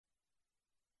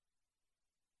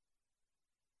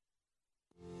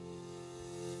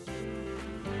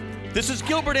This is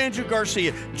Gilbert Andrew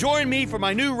Garcia. Join me for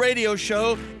my new radio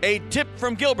show, A Tip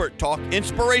from Gilbert. Talk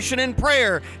inspiration and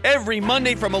prayer every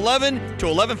Monday from 11 to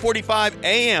 11:45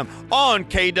 a.m. on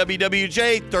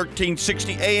KWWJ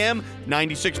 1360 AM,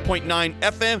 96.9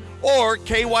 FM, or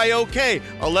KYOK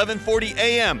 1140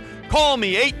 AM. Call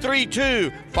me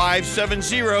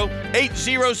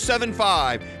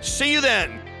 832-570-8075. See you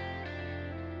then.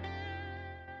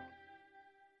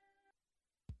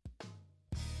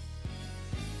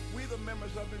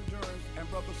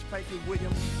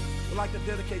 Williams would like to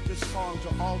dedicate this song to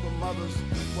all the mothers,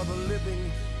 whether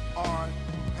living or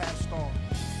passed on.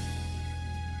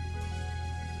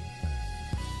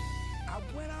 I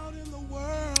went out in the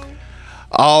world.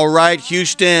 All right,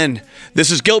 Houston. This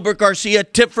is Gilbert Garcia,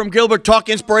 Tip from Gilbert, Talk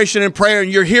Inspiration and Prayer.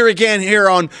 And you're here again here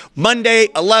on Monday,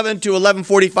 11 to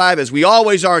 11:45, as we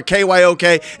always are,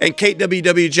 KYOK and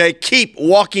KWWJ. Keep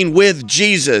walking with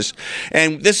Jesus.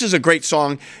 And this is a great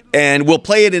song, and we'll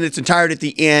play it in its entirety at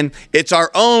the end. It's our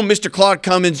own Mr. Claude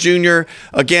Cummins Jr.,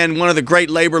 again, one of the great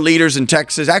labor leaders in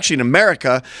Texas, actually in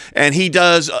America. And he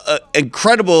does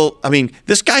incredible,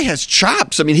 this guy has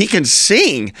chops. He can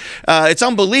sing. It's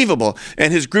unbelievable.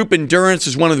 And his group Endurance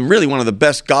is one of the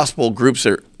best gospel groups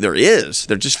there is.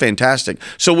 They're just fantastic.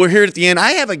 So we're here at the end.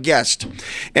 I have a guest,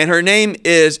 and her name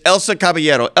is Elsa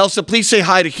Caballero. Elsa, please say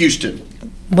hi to Houston.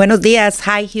 Buenos dias.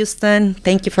 Hi, Houston.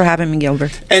 Thank you for having me,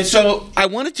 Gilbert. And so I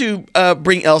wanted to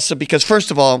bring Elsa because,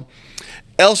 first of all,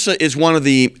 Elsa is one of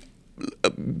the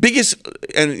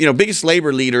biggest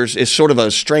labor leaders is sort of a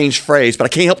strange phrase, but I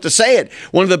can't help to say it.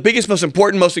 One of the biggest, most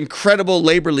important, most incredible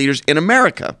labor leaders in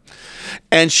America.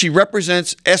 And she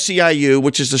represents SEIU,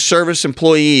 which is the service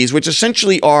employees, which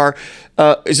essentially are,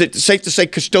 is it safe to say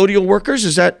custodial workers?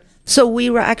 Is that? So we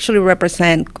actually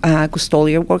represent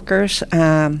custodial workers,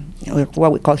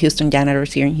 what we call Houston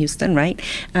janitors here in Houston, right?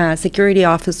 Security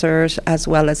officers, as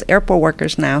well as airport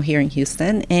workers now here in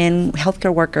Houston, and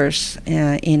healthcare workers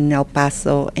in El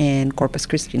Paso and Corpus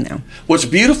Christi now. What's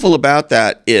beautiful about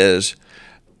that is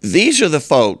these are the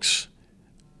folks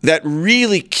that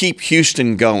really keep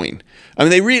Houston going.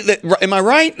 Am I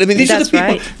right? These are the people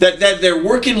right. that they're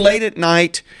working late at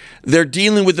night. They're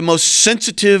dealing with the most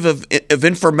sensitive of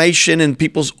information in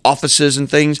people's offices and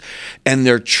things, and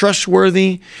they're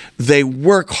trustworthy. They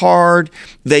work hard.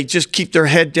 They just keep their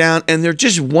head down, and they're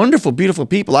just wonderful, beautiful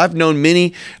people. I've known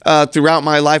many throughout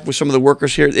my life with some of the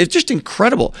workers here. It's just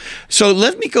incredible. So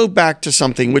let me go back to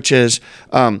something, which is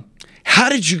how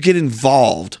did you get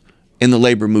involved in the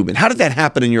labor movement? How did that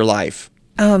happen in your life?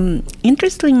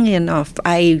 Interestingly enough,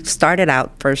 I started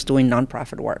out first doing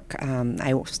nonprofit work.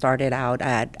 I started out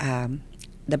at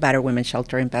the Battered Women's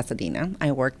Shelter in Pasadena.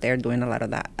 I worked there doing a lot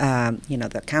of that,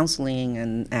 the counseling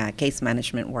and case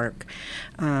management work.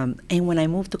 And when I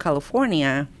moved to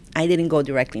California, I didn't go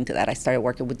directly into that. I started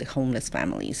working with the homeless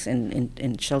families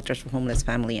and shelters for homeless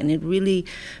family. And it really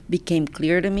became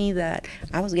clear to me that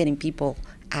I was getting people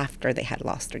after they had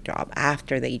lost their job,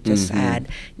 after they just had,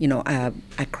 a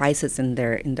crisis in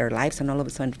their lives, and all of a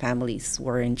sudden families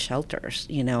were in shelters,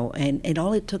 and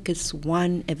all it took is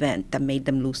one event that made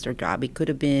them lose their job. It could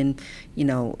have been,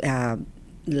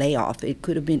 layoff. It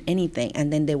could have been anything,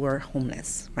 and then they were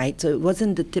homeless, right? So it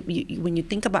wasn't the tip. When you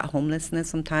think about homelessness,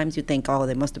 sometimes you think, oh,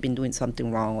 they must have been doing something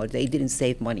wrong, or they didn't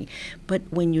save money. But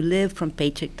when you live from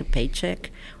paycheck to paycheck,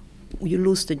 you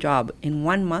lose the job. In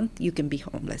 1 month, you can be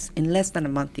homeless. In less than a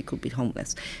month, you could be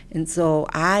homeless. And so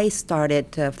I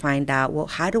started to find out, well,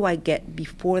 how do I get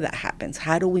before that happens?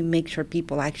 How do we make sure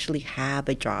people actually have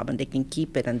a job and they can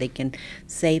keep it and they can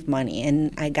save money?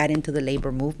 And I got into the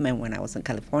labor movement when I was in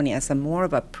California as a more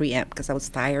of a preempt, because I was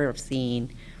tired of seeing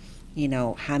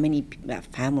how many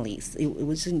families. It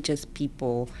wasn't just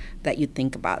people that you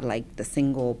think about, like the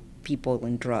single people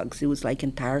in drugs. It was like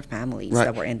entire families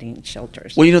that were ending in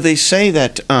shelters. Well, they say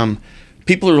that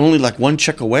people are only like one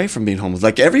check away from being homeless,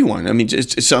 like everyone.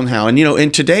 It's somehow. And,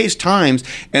 in today's times,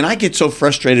 and I get so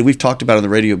frustrated, we've talked about it on the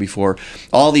radio before,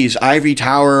 all these ivory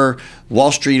tower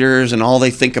Wall Streeters, and all they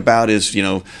think about is,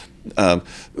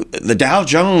 the Dow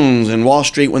Jones and Wall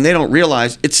Street, when they don't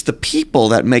realize it's the people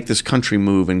that make this country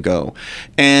move and go.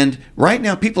 And right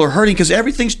now people are hurting because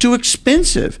everything's too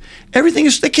expensive.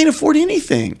 They can't afford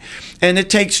anything. And it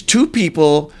takes two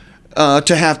people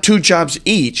to have two jobs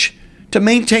each to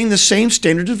maintain the same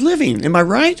standard of living. Am I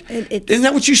right? Isn't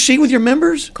that what you see with your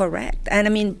members? Correct.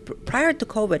 And prior to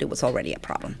COVID, it was already a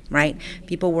problem, right?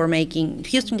 People were making,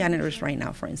 Houston janitors right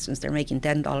now, for instance, they're making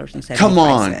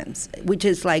 $10.75, which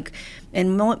is like,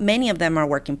 and many of them are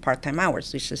working part-time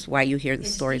hours, which is why you hear the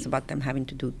stories about them having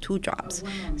to do two jobs.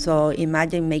 So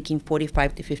imagine making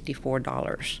 $45 to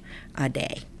 $54 a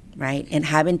day. right? And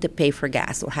having to pay for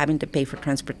gas or having to pay for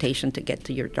transportation to get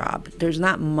to your job. There's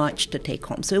not much to take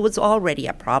home. So it was already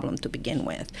a problem to begin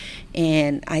with.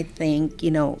 And I think,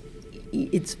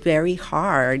 it's very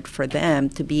hard for them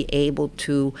to be able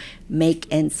to make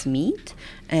ends meet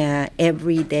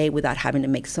every day without having to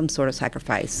make some sort of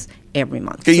sacrifice every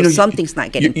month. So something's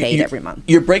not getting paid every month.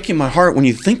 You're breaking my heart when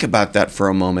you think about that for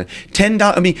a moment.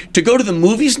 $10. I mean, to go to the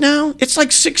movies now, it's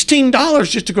like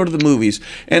 $16 just to go to the movies.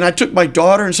 And I took my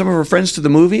daughter and some of her friends to the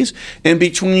movies, and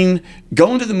between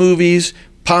going to the movies,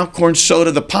 popcorn,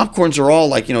 soda. The popcorns are all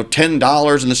like,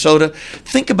 $10, and the soda.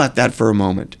 Think about that for a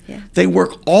moment. Yeah. They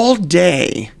work all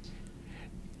day,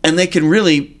 and they can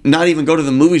really not even go to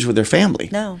the movies with their family.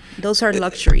 No, those are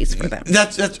luxuries for them.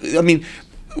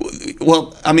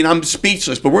 I'm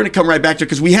speechless, but we're going to come right back to it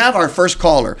because we have our first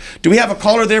caller. Do we have a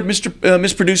caller there,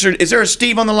 Miss Producer? Is there a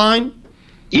Steve on the line?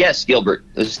 Yes, Gilbert.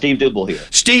 This is Steve Duble here.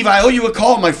 Steve, I owe you a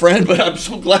call, my friend, but I'm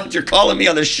so glad you're calling me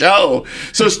on the show.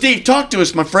 So, Steve, talk to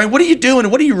us, my friend. What are you doing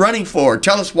and what are you running for?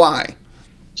 Tell us why.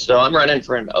 So I'm running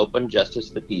for an open Justice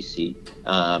of the Peace seat.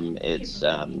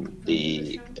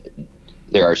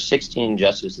 There are 16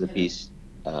 Justice of the Peace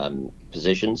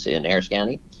positions in Harris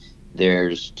County.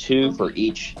 There's 2 for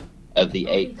each of the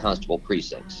 8 constable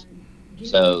precincts.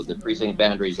 So the precinct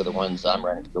boundaries are the one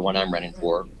I'm running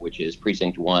for, which is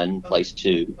Precinct 1, Place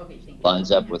 2,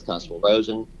 lines up with Constable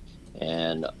Rosen,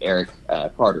 and Eric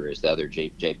Carter is the other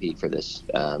JP for this.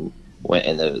 And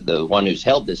the one who's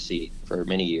held this seat for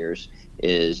many years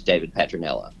is David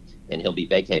Petronella, and he'll be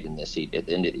vacating this seat at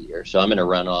the end of the year. So I'm going to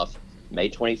run off May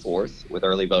 24th with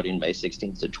early voting May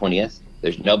 16th to 20th.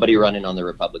 There's nobody running on the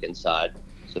Republican side,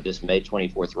 so this May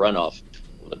 24th runoff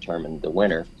will determine the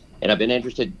winner. And I've been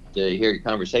interested to hear your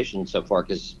conversation so far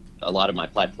because a lot of my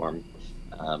platform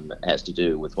has to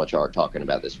do with what you are talking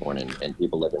about this morning, and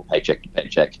people living paycheck to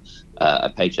paycheck,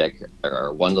 a paycheck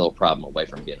or one little problem away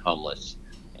from being homeless.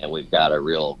 And we've got a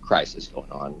real crisis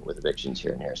going on with evictions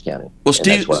here in Harris County. Well,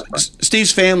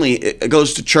 Steve's family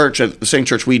goes to church at the same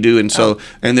church we do, and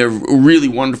and they're really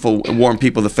wonderful, warm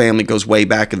people. The family goes way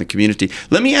back in the community.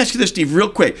 Let me ask you this, Steve,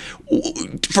 real quick.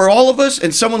 For all of us,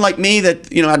 and someone like me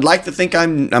that I'd like to think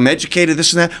I'm educated,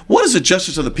 this and that. What does the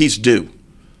Justice of the Peace do?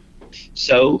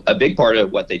 So a big part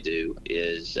of what they do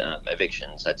is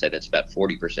evictions. I'd say that's about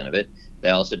 40% of it. They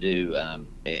also do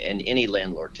in any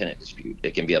landlord-tenant dispute.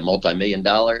 It can be a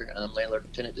multi-million-dollar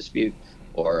landlord-tenant dispute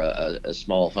or a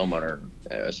small homeowner,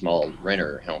 a small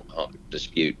renter home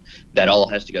dispute. That all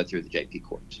has to go through the JP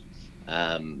courts.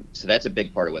 So that's a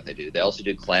big part of what they do. They also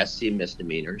do Class C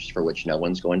misdemeanors for which no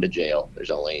one's going to jail.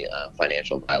 There's only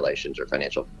financial violations or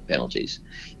financial penalties.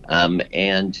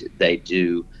 And they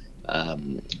do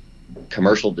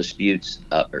commercial disputes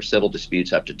or civil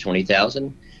disputes up to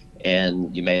 $20,000.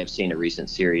 And you may have seen a recent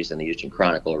series in the Houston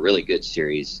Chronicle, a really good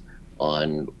series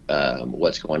on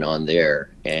what's going on there.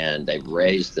 And they've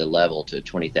raised the level to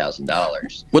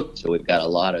 $20,000. So we've got a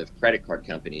lot of credit card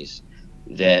companies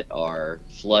that are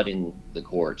flooding the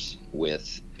courts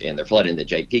and they're flooding the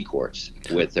JP courts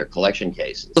with their collection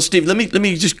cases. Well, Steve, I'm going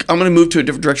to move to a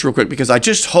different direction real quick because I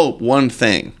just hope one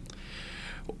thing.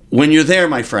 When you're there,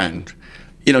 my friend,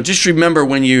 just remember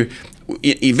when you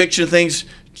eviction things,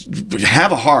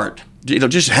 have a heart.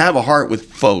 Just have a heart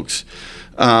with folks.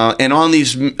 And on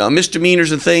these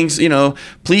misdemeanors and things,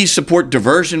 please support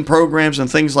diversion programs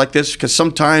and things like this because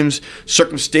sometimes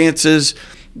circumstances,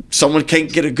 someone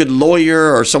can't get a good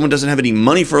lawyer or someone doesn't have any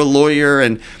money for a lawyer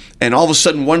and all of a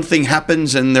sudden one thing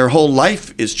happens and their whole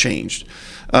life is changed.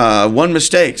 One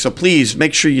mistake. So please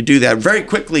make sure you do that. Very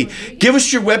quickly, give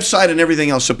us your website and everything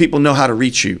else so people know how to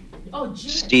reach you.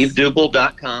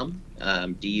 SteveDuble.com,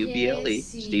 DUBLE,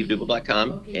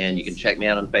 SteveDuble.com, and you can check me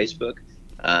out on Facebook.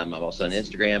 I'm also on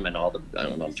Instagram and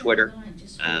I'm on Twitter,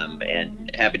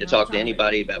 and happy to talk to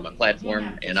anybody about my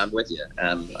platform. And I'm with you.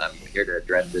 I'm here to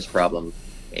address this problem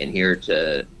and here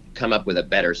to come up with a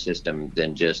better system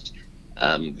than just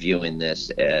viewing this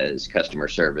as customer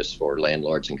service for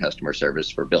landlords and customer service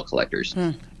for bill collectors.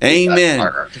 Amen.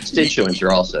 Our constituents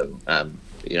are also,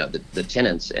 the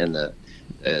tenants and the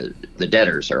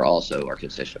debtors are also our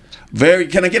constituents.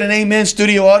 Can I get an amen,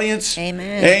 studio audience?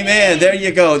 Amen. Amen. There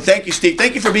you go. Thank you, Steve.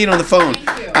 Thank you for being on the phone.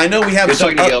 I know we have Good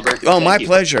talking to you, Gilbert. Oh, my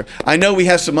pleasure. I know we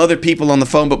have some other people on the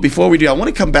phone, but before we do, I want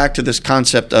to come back to this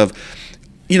concept of,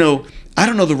 I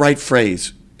don't know the right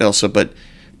phrase, Elsa, but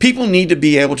people need to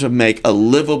be able to make a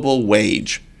livable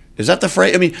wage. Is that the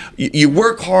phrase? I mean, you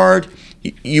work hard.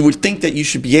 You would think that you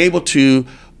should be able to,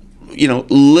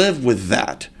 live with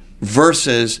that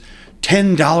versus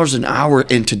 $10 an hour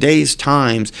in today's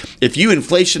times, if you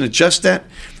inflation adjust that,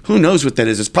 who knows what that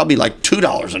is? It's probably like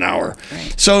 $2 an hour.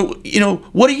 Right. So,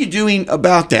 what are you doing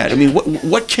about that? I mean,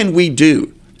 what can we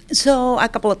do? So a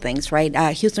couple of things, right?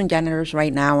 Houston janitors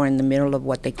right now are in the middle of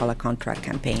what they call a contract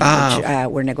campaign,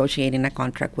 which we're negotiating a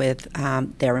contract with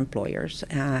their employers,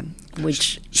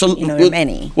 which, there are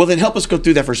many. Well, then help us go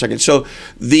through that for a second. So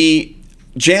the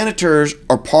janitors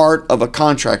are part of a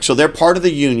contract. So they're part of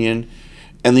the union,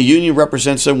 and the union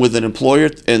represents them with an employer,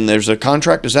 and there's a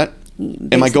contract. Is that?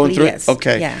 Am I going through yes. it?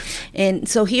 Okay. Yeah. And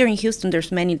so here in Houston,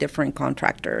 there's many different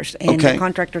contractors. And the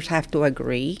contractors have to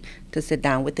agree to sit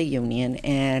down with the union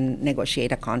and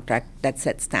negotiate a contract that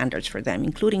sets standards for them,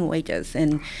 including wages.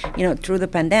 And, through the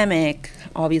pandemic,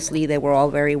 obviously they were all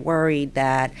very worried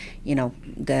that,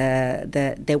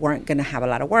 they weren't going to have a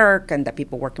lot of work and that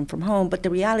people working from home. But the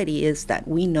reality is that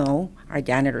we know our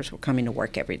janitors were coming to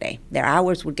work every day. Their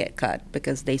hours would get cut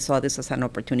because they saw this as an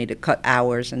opportunity to cut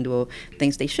hours and do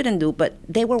things they shouldn't do. But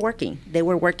they were working. They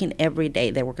were working every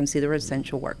day. They were considered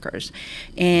essential workers.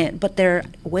 But their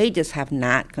wages have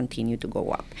not continued to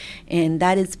go up. And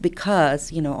that is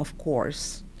because, of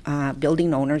course,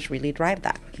 building owners really drive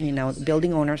that.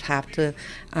 Building owners have to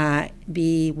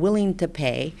be willing to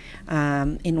pay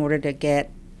in order to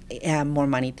get more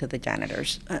money to the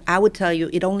janitors. I would tell you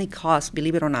it only costs,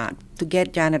 believe it or not, to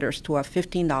get janitors to a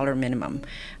 $15 minimum,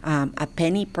 a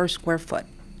penny per square foot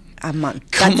a month.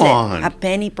 Come on. A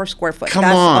penny per square foot. Come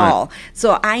That's on. all.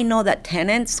 So I know that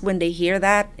tenants, when they hear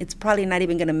that, it's probably not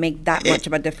even going to make that much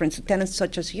of a difference to tenants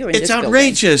such as you in this It's building.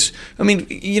 outrageous. I mean,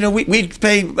 we'd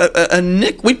pay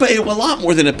we'd pay a lot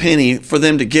more than a penny for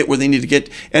them to get where they need to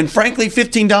get. And frankly,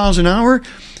 $15 an hour,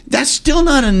 that's still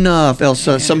not enough,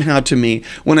 Elsa, somehow to me,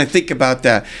 when I think about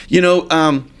that.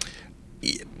 Well,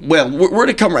 we're going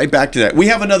to come right back to that. We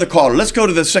have another caller. Let's go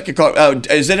to the second call.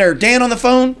 Is there Dan on the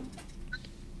phone?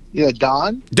 Yeah,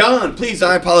 Don? Don, please,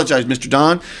 I apologize, Mr.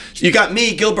 Don. You got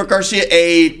me, Gilbert Garcia,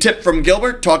 a tip from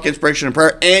Gilbert, Talk Inspiration and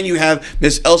Prayer, and you have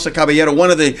Miss Elsa Caballero,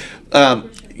 one of the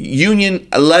union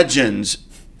legends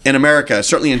in America,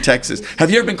 certainly in Texas.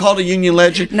 Have you ever been called a union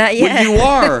legend? Not yet. Well, you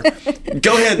are.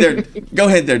 Go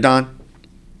ahead there, Don.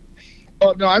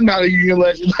 Oh, no, I'm not a union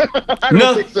legend. I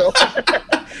don't think so.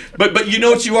 But you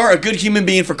know what you are? A good human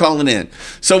being for calling in.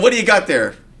 So what do you got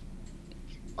there?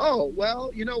 Oh,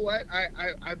 well, you know what?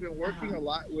 I've been working a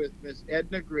lot with Miss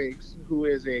Edna Griggs, who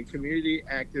is a community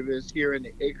activist here in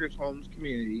the Acres Homes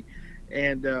community.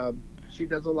 And she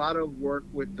does a lot of work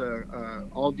with the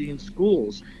Aldine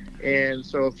schools. And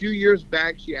so a few years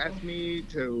back, she asked me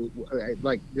to,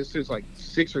 this is like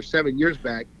 6 or 7 years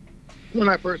back, when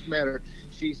I first met her,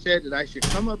 she said that I should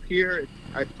come up here.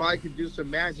 I probably could do some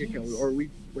magic, or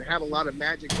we would have a lot of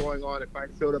magic going on if I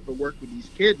showed up and worked with these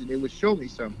kids, and they would show me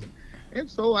something. And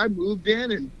so I moved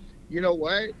in, and you know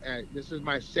what? This is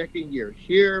my second year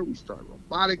here. We started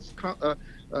robotics.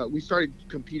 We started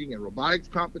competing in robotics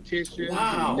competitions.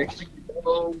 Wow. Next thing you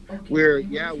know,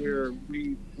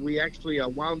 we actually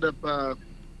wound up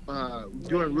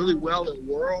doing really well in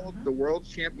the World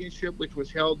Championship, which was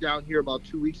held down here about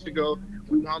 2 weeks ago.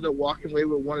 We wound up walking away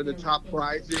with one of the top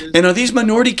prizes. And are these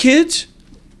minority kids?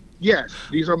 Yes,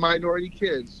 these are minority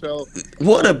kids. So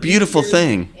what a beautiful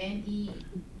thing.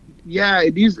 Yeah,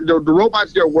 the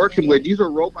robots they're working with, these are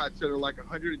robots that are like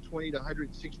 120 to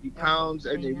 160 pounds,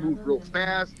 and they move real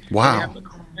fast. Wow. They have to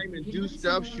climb and do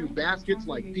stuff, shoot baskets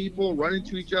like people, run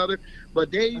into each other.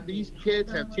 But these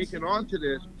kids have taken on to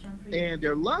this, and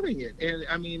they're loving it. And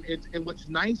I mean, and what's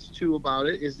nice too about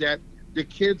it is that the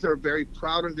kids are very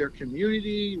proud of their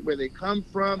community, where they come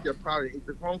from. They're proud of the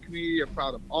Acres Home community. They're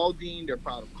proud of Aldine. They're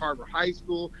proud of Carver High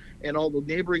School and all the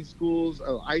neighboring schools,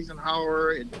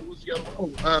 Eisenhower and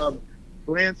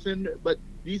Branson. But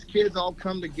these kids all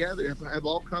come together, have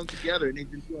all come together, and they've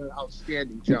been doing an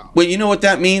outstanding job. Well, you know what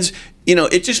that means?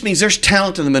 It just means there's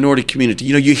talent in the minority community.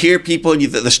 You hear people, and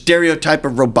the stereotype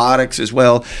of robotics as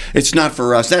well. It's not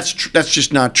for us. That's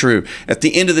just not true. At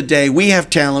the end of the day, we have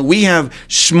talent. We have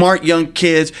smart young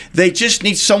kids. They just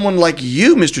need someone like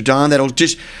you, Mr. Don, that'll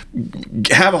just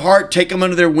have a heart, take them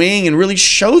under their wing, and really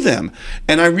show them.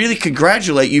 And I really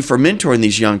congratulate you for mentoring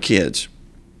these young kids.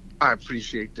 I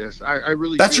appreciate this. I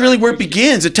really. That's really where it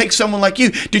begins. It takes someone like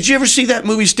you. Did you ever see that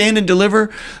movie Stand and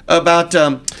Deliver about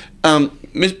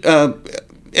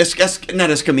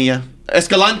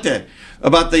Escalante,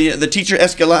 about the teacher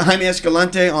Jaime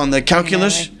Escalante on the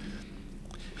calculus? Yeah.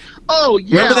 Oh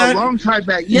yeah, remember that? A long time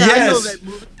back. Yeah, yes. I know that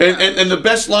movie. And the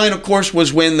best line, of course,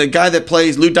 was when the guy that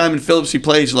plays Lou Diamond Phillips, he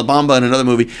plays La Bamba in another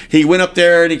movie. He went up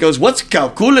there and he goes, "What's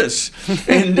calculus?"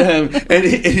 and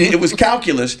it was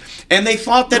calculus, and they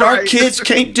thought that our kids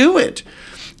can't do it.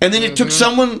 And then it took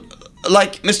someone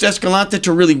like Mr. Escalante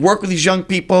to really work with these young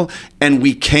people, and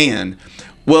we can.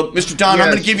 Well, Mr. Don, I'm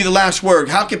going to give you the last word.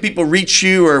 How can people reach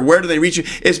you, or where do they reach you?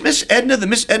 Is Miss Edna the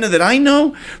Miss Edna that I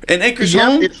know in Acres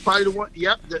Home? It's probably the one.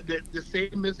 Yep, the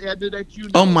same Miss Edna that you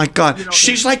know. Oh my God,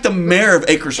 she's like the mayor of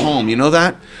Acres Home. You know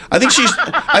that? I think she's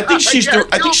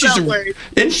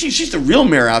the real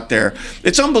mayor out there.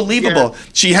 It's unbelievable. Yeah.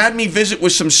 She had me visit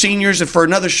with some seniors, and for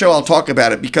another show, I'll talk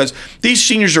about it because these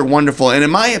seniors are wonderful. And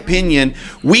in my opinion,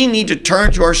 we need to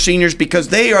turn to our seniors because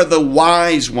they are the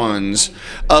wise ones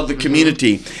of the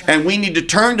community. And we need to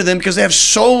turn to them because they have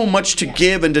so much to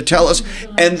give and to tell us,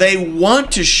 and they want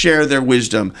to share their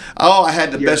wisdom. Oh, I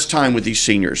had the best time with these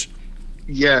seniors.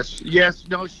 Yes.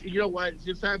 No, you know what?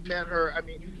 Since I've met her, I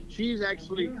mean, she's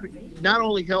actually not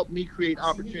only helped me create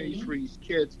opportunities for these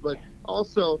kids, but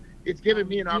also it's given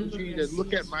me an opportunity to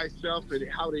look at myself and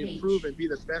how to improve and be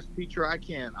the best teacher I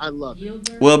can. I love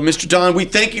it. Well, Mr. Don, we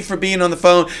thank you for being on the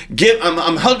phone.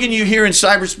 I'm hugging you here in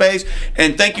cyberspace,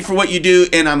 and thank you for what you do,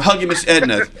 and I'm hugging Miss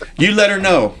Edna. You let her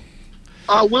know.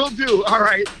 Will do. All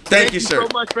right. Thank you, sir. So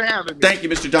much for having me. Thank you,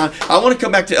 Mr. Don. I want to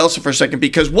come back to Elsa for a second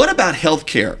because what about health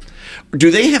care?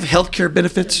 Do they have health care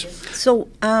benefits? So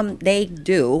they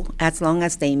do, as long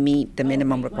as they meet the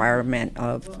minimum requirement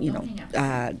of,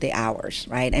 the hours,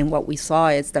 right? And what we saw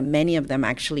is that many of them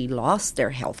actually lost their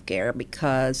health care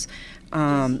because,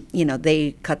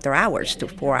 they cut their hours to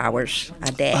 4 hours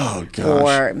a day. Oh, gosh.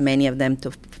 Or many of them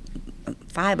to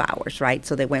 5 hours, right?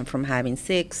 So they went from having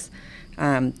 6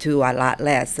 to a lot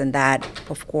less, and that,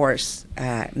 of course,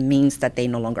 means that they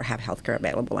no longer have healthcare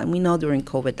available. And we know during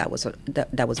COVID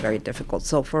that was very difficult.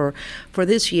 So for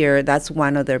this year, that's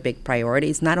one of their big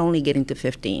priorities. Not only getting to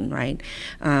 15, right?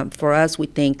 For us, we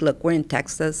think, look, we're in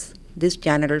Texas. This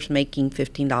janitor's making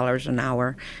 $15 an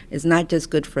hour is not just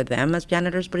good for them as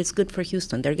janitors, but it's good for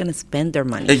Houston. They're going to spend their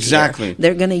money. Exactly. Here.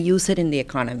 They're going to use it in the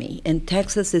economy. And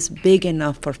Texas is big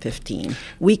enough for 15.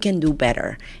 We can do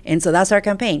better. And so that's our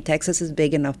campaign. Texas is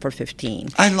big enough for 15.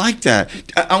 I like that.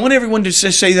 I want everyone to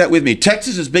say that with me.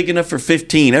 Texas is big enough for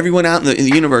 15. Everyone out in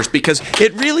the universe, because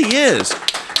it really is.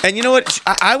 And you know what?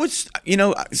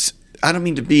 I don't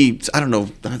mean to be, I don't know,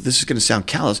 this is going to sound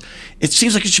callous. It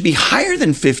seems like it should be higher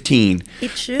than 15. It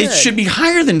should. It should be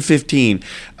higher than 15.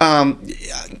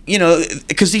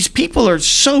 Because these people are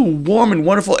so warm and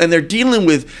wonderful, and they're dealing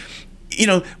with,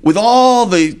 with all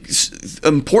the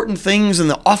important things in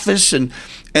the office, and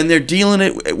they're dealing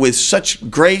it with such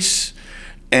grace,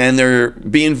 and they're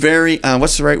being very,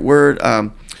 what's the right word?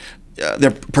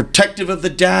 They're protective of the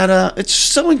data. It's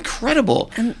so incredible.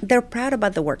 And they're proud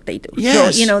about the work they do.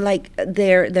 Yes. So,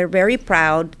 they're very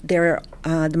proud. They're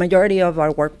the majority of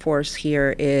our workforce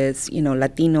here is,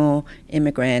 Latino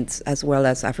immigrants as well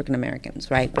as African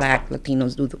Americans, right? Black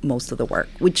Latinos do most of the work,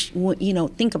 which,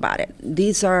 think about it.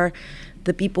 These are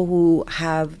the people who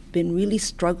have been really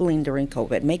struggling during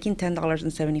COVID, making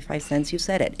 $10.75. You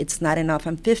said it. It's not enough,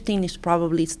 and 15 is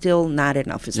probably still not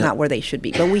enough. It's not where they should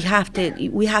be. But we have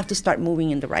to start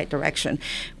moving in the right direction.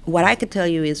 What I could tell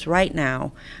you is right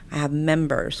now, I have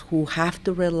members who have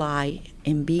to rely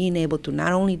in being able to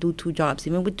not only do 2 jobs,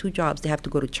 even with 2 jobs, they have to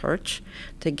go to church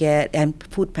and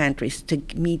food pantries to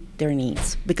meet their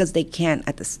needs because they can't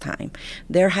at this time.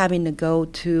 They're having to go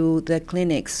to the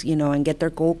clinics, and get their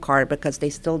gold card because they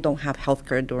still don't have health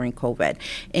care during COVID.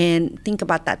 And think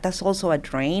about that. That's also a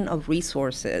drain of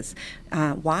resources.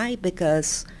 Why?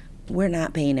 Because we're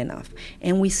not paying enough.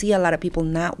 And we see a lot of people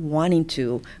not wanting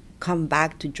to come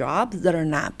back to jobs that are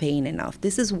not paying enough.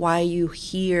 This is why you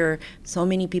hear so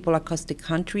many people across the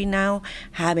country now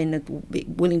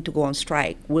willing to go on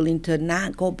strike, willing to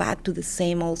not go back to the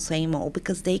same old,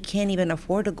 because they can't even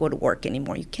afford to go to work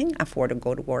anymore. You can't afford to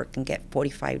go to work and get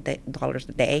 $45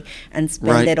 a day and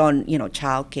spend it on,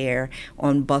 childcare,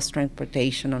 on bus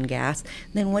transportation, on gas.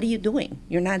 Then what are you doing?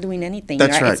 You're not doing anything.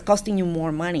 That's right. It's costing you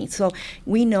more money. So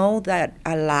we know that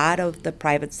a lot of the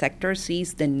private sector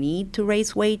sees the need to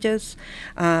raise wages.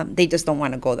 They just don't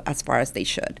want to go as far as they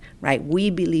should, right? We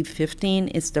believe 15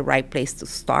 is the right place to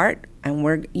start,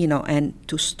 and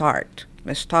to start.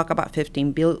 Let's talk about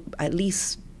 15. At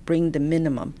least bring the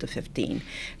minimum to 15.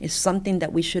 It's something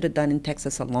that we should have done in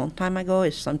Texas a long time ago.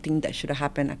 It's something that should have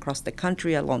happened across the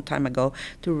country a long time ago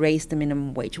to raise the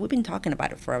minimum wage. We've been talking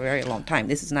about it for a very long time.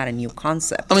 This is not a new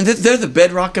concept. I mean, they're the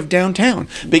bedrock of downtown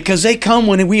because they come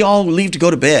when we all leave to go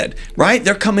to bed, right?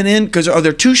 They're coming in because are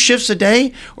there 2 shifts a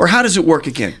day, or how does it work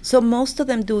again? So most of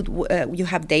them do. You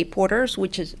have day porters,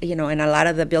 which is in a lot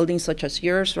of the buildings such as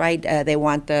yours, right? They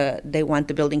want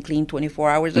the building clean 24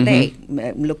 hours a day,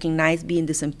 looking nice, being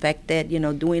disinfected. disinfected,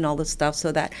 doing all the stuff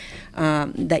so that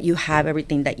that you have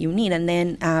everything that you need. And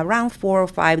then around 4 or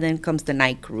 5, then comes the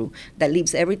night crew that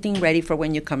leaves everything ready for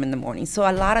when you come in the morning. So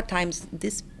a lot of times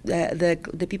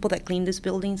the people that clean these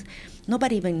buildings,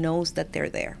 nobody even knows that they're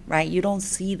there, right? You don't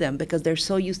see them because they're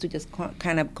so used to just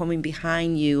kind of coming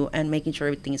behind you and making sure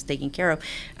everything is taken care of,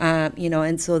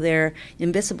 and so they're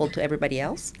invisible to everybody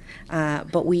else.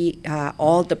 But we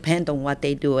all depend on what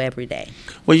they do every day.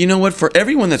 Well, you know what? For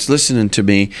everyone that's listening to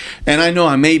me, and I know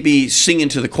I may be singing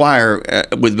to the choir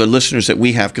with the listeners that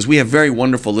we have, because we have very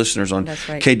wonderful listeners on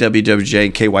KWWJ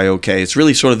and KYOK. It's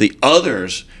really sort of the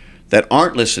others that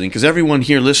aren't listening, because everyone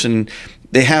here listening,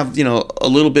 they have, a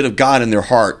little bit of God in their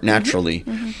heart naturally.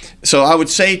 Mm-hmm. So I would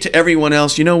say to everyone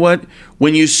else, you know what?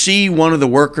 When you see one of the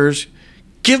workers,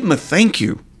 give them a thank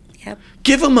you. Yep.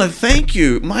 Give them a thank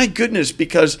you. My goodness,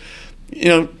 because,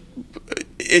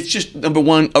 it's just, number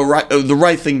one, the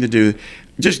right thing to do.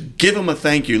 Just give them a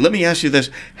thank you. Let me ask you this.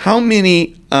 How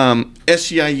many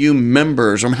SEIU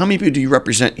members, or how many people do you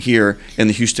represent here in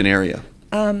the Houston area?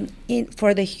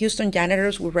 For the Houston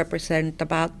janitors, we represent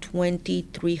about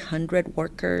 2,300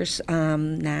 workers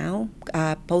now.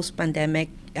 Post-pandemic,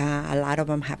 a lot of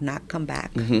them have not come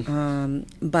back.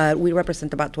 Mm-hmm. But we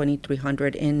represent about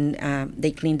 2,300.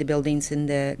 They clean the buildings in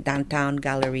the downtown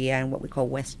Galleria and what we call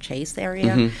West Chase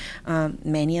area. Mm-hmm.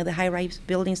 Many of the high-rise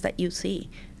buildings that you see,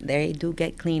 they do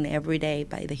get cleaned every day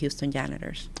by the Houston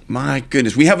janitors. My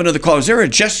goodness. We have another call. Is there a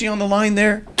Jesse on the line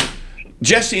there?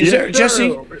 Jesse, is there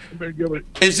Jesse?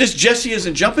 Is this Jesse as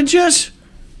in Jumpin' Jess?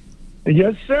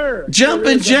 Yes, sir.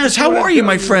 Jumpin' Jess, how are you,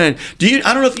 my friend?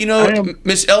 I don't know if you know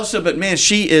Miss Elsa, but man,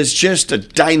 she is just a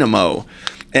dynamo,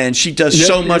 and she does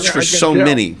so much for so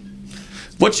many.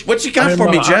 What you got for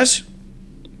me, Jess?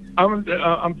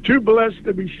 I'm too blessed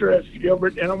to be stressed,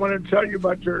 Gilbert, and I want to tell you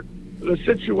about the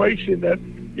situation that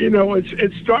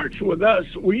it starts with us.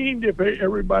 We need to pay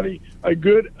everybody a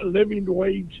good living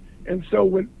wage. And so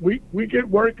when we get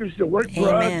workers to work for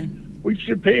us, we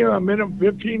should pay them a minimum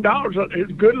 $15.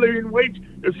 It's good living wage.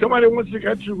 If somebody wants to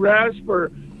cut you grass for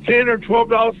 $10 or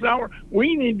 $12 an hour,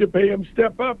 we need to pay them,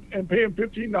 step up and pay them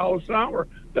 $15 an hour.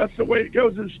 That's the way it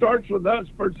goes. It starts with us,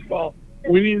 first of all.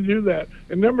 We need to do that.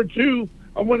 And number two,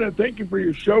 I want to thank you for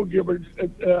your show, Gilbert.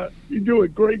 You do a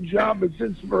great job. It's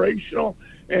inspirational.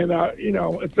 And,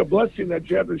 it's a blessing that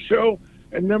you have the show.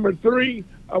 And number three,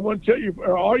 I want to tell you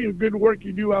all your good work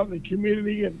you do out in the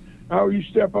community and how you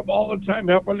step up all the time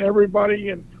helping everybody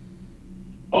and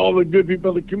all the good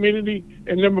people of the community.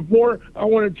 And number four, I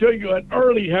want to tell you an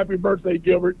early happy birthday,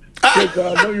 Gilbert, because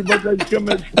I know your birthday's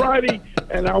coming this Friday,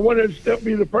 and I want to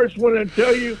be the first one to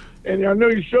tell you, and I know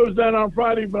your show's done on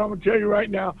Friday, but I'm going to tell you right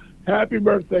now, happy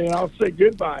birthday, and I'll say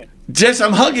goodbye. Jess,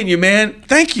 I'm hugging you, man.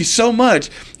 Thank you so much.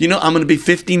 I'm going to be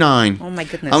 59. Oh, my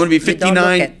goodness. I'm going to be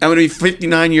 59. I'm going to be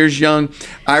 59 years young.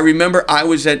 I remember I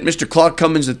was at Mr. Claude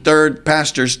Cummins III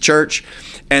pastor's church,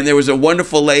 and there was a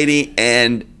wonderful lady,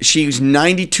 and she was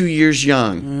 92 years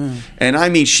young. And I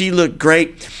mean, she looked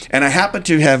great. And I happened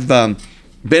to have been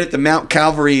at the Mount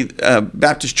Calvary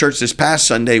Baptist Church this past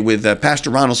Sunday with Pastor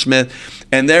Ronald Smith,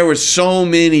 and there were so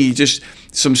many, just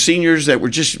some seniors that were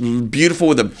just beautiful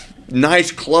with a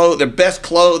nice clothes, their best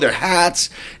clothes, their hats.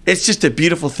 It's just a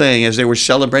beautiful thing as they were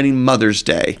celebrating Mother's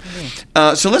Day.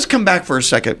 So let's come back for a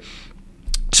second.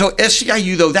 So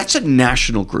SEIU, though, that's a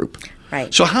national group.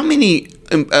 Right. So how many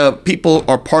people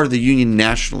are part of the union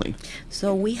nationally?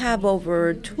 So we have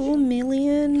over 2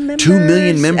 million members. 2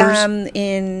 million members?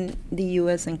 In the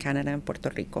U.S. and Canada and Puerto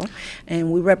Rico.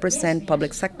 And we represent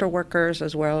public sector workers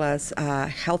as well as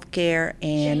healthcare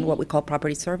and what we call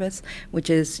property service, which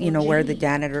is, where the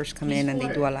janitors come in and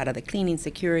they do a lot of the cleaning,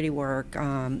 security work,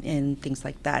 and things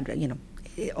like that,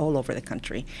 all over the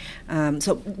country.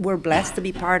 So we're blessed to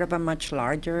be part of a much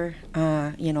larger,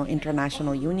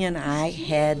 international union.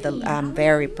 I'm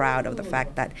very proud of the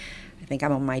fact that I think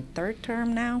I'm on my third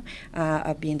term now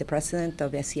of being the president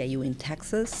of SEIU in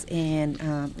Texas, and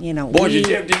Boy, did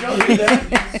y'all hear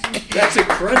that? That's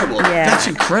incredible. Yeah. That's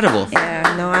incredible.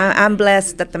 Yeah, no, I'm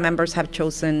blessed that the members have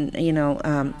chosen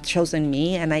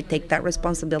me, and I take that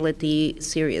responsibility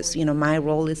serious. My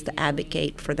role is to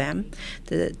advocate for them,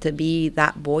 to be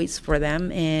that voice for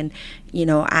them, and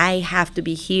I have to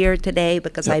be here today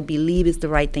because I believe it's the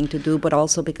right thing to do, but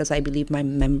also because I believe my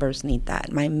members need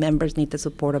that. My members need the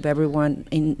support of everyone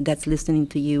that's listening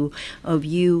to you,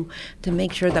 to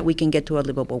make sure that we can get to a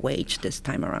livable wage this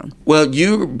time around. Well,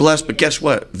 you're blessed, but guess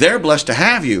what? They're blessed to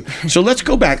have you. So let's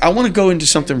go back. I want to go into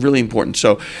something really important.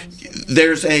 So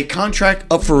there's a contract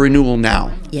up for renewal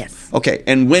now. Yes. Okay,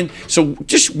 and so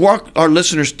just walk our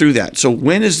listeners through that. So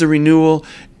when is the renewal,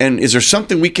 and is there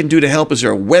something we can do to help? Is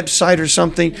there a website or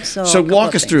something? So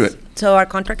walk us through it. So our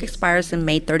contract expires in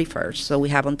May 31st, so we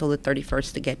have until the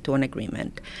 31st to get to an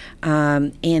agreement.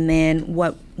 And then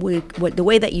the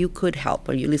way that you could help,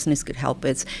 or your listeners could help,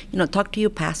 is, talk to your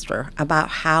pastor about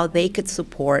how they could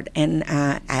support and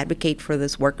advocate for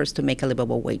these workers to make a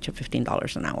livable wage of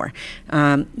 $15 an hour.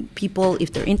 People,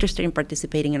 if they're interested in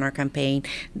participating in our campaign,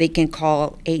 they can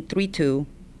call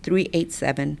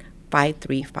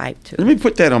 832-387-5352. Let me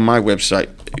put that on my website.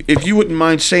 If you wouldn't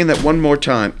mind saying that one more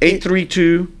time.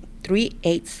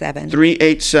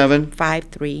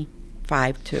 832-387-5352.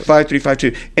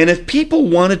 5352. And if people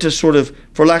wanted to sort of,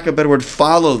 for lack of a better word,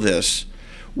 follow this,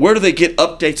 where do they get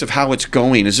updates of how it's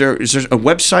going? Is there a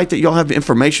website that y'all have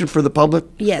information for the public?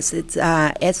 Yes, it's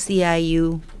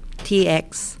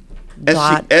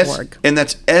SEIUTX.org. And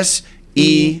that's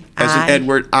S-E as in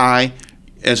Edward, I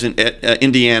as in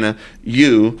Indiana,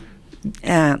 U.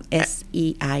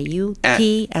 SEIU,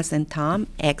 T as in Tom,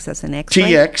 X as in X-ray.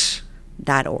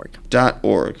 TX.org.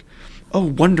 .org. Oh,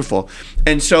 wonderful.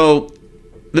 And so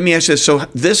let me ask you this. So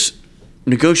this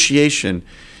negotiation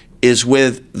is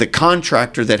with the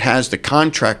contractor that has the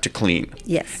contract to clean.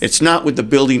 Yes. It's not with the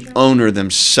building owner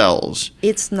themselves.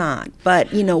 It's not.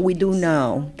 But, we do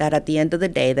know that at the end of the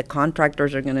day, the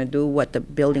contractors are going to do what the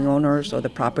building owners or the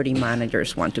property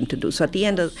managers want them to do. So at the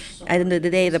end of the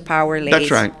day, the power lays That's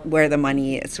right. where the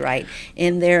money is, right?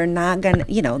 And they're not going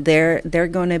to, they're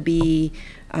going to be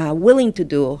willing to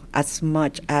do as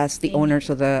much as the owners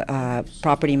or the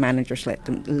property managers let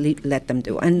them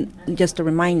do. And just to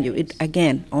remind you, it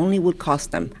again only would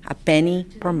cost them a penny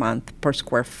per month per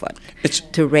square foot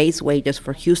to raise wages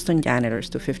for Houston janitors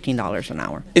to $15 an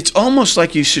hour. It's almost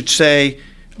like you should say,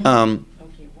 I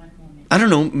don't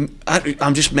know,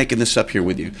 I'm just making this up here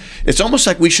with you. It's almost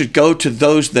like we should go to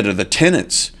those that are the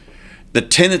tenants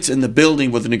in the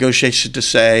building with the negotiation to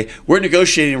say, we're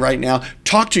negotiating right now.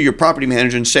 Talk to your property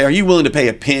manager and say, are you willing to pay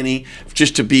a penny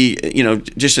just to be,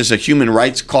 just as a human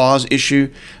rights cause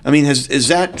issue? I mean, is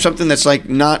that something that's like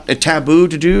not a taboo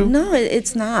to do? No,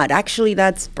 it's not. Actually,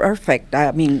 that's perfect.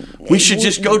 I mean, we should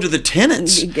just go to the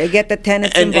tenants. Get the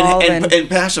tenants involved. And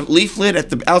pass a leaflet at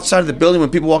the outside of the building when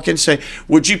people walk in and say,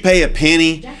 would you pay a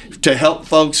penny to help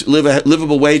folks live a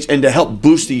livable wage and to help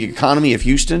boost the economy of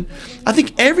Houston? I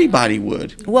think everybody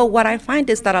would. Well, what I find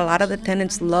is that a lot of the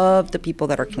tenants love the people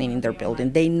that are cleaning their building.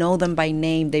 They know them by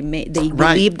name. They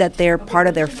believe that they're part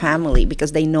of their family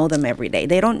because they know them every day.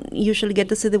 They don't usually get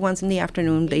to see the ones in the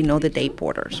afternoon. They know the day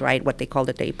porters, right? What they call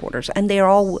the day porters. And they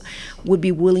all would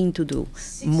be willing to do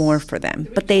more for them,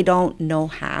 but they don't know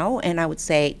how. And I would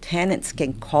say tenants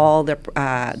can call their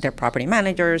property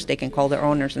managers. They can call their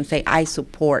owners and say, I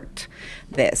support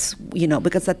this,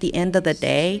 because at the end of the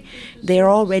day, they're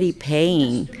already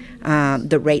paying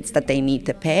the rates that they need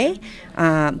to pay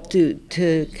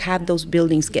to have those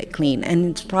buildings get clean.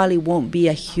 And it probably won't be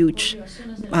a huge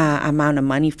amount of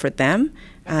money for them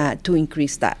to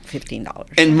increase that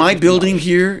 $15. And my building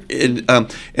here in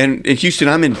Houston,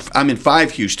 I'm in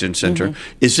 5 Houston Center.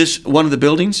 Mm-hmm. Is this one of the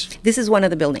buildings? This is one of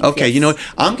the buildings. Okay, yes. You know what?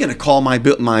 I'm going to call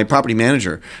my property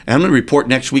manager, and I'm going to report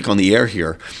next week on the air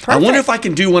here. Perfect. I wonder if I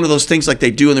can do one of those things like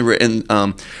they do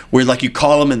where like you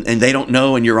call them and they don't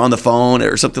know and you're on the phone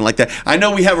or something like that. I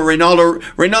know we have a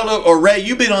Reynaldo or Ray.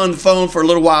 You've been on the phone for a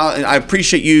little while, and I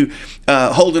appreciate you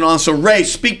holding on. So Ray,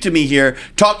 speak to me here.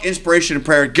 Talk inspiration and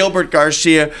prayer. Gilbert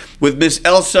Garcia with Miss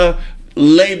Elsa,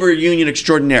 labor union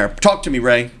extraordinaire. Talk to me,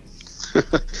 Ray.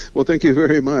 Well, thank you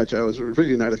very much. I was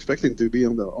really not expecting to be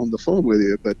on the phone with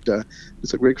you, but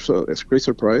it's a great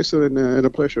surprise and a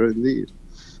pleasure indeed.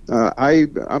 I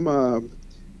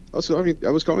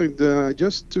was calling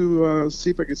just to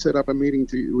see if I could set up a meeting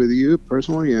with you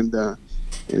personally and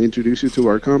introduce you to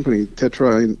our company,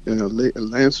 Tetra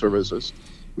Land Services.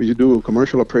 We do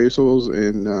commercial appraisals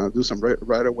and do some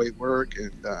right-of-way work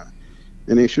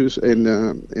and issues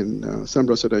and some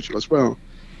residential as well.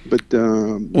 But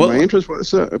my interest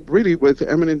was really with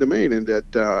eminent domain, and that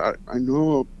I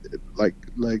know, like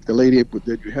the lady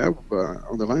that you have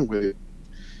on the line with,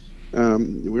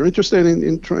 we're interested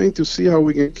in trying to see how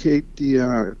we can educate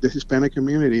the Hispanic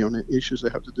community on the issues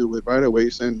that have to do with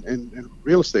right-of-ways and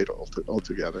real estate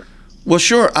altogether. Well,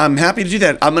 sure. I'm happy to do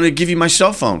that. I'm going to give you my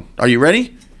cell phone. Are you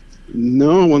ready?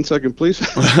 No, 1 second, please.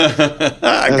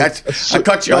 I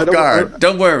caught you off guard.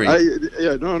 Don't worry.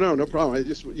 No problem. I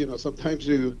just, sometimes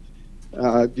you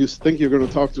think you're going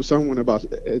to talk to someone about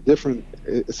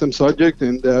some subject,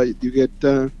 and you get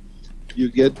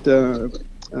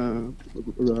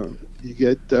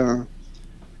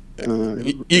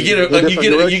You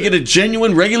get a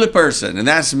genuine regular person, and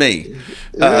that's me.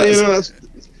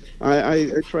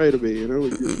 I try to be.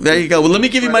 There you go. Well, let me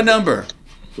give you my number.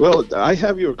 Well, I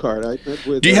have your card. I met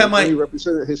with. Do you have my? You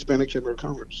represent Hispanic Chamber of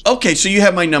Commerce. Okay, so you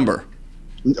have my number.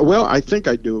 Well, I think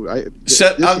I do.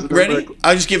 Ready?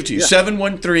 I'll just give it to you.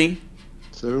 713.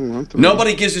 713.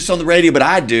 Nobody gives this on the radio, but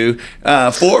I do.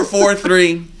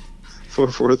 443.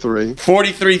 443.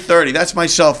 4330. That's my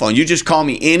cell phone. You just call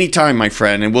me anytime, my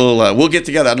friend, and we'll get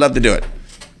together. I'd love to do it.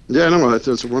 Yeah, no,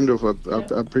 that's wonderful. I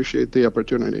appreciate the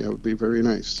opportunity. It would be very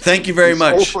nice. Thank you very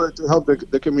much. All for it to help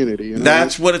the community.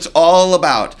 That's what it's all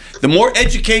about. The more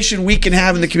education we can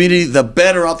have in the community, the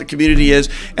better off the community is.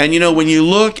 And, when you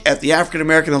look at the African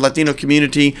American and Latino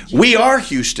community, we are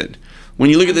Houston. When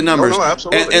you look at the numbers,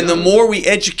 absolutely, and the more we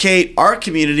educate our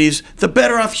communities, the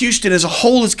better off Houston as a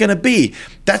whole is going to be.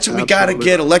 That's what we got to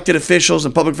get elected officials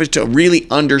and public officials to really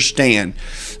understand.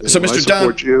 So, Mr.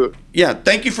 Dunn,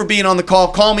 thank you for being on the call.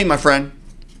 Call me, my friend.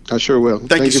 I sure will.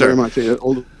 Thank you, sir. Very much.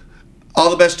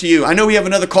 All the best to you. I know we have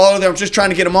another caller there. I'm just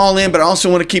trying to get them all in, but I also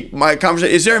want to keep my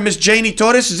conversation. Is there a Miss Janie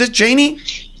Torres? Is this Janie?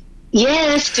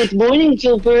 Yes. Good morning,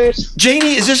 Gilbert.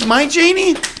 Janie, is this my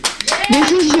Janie?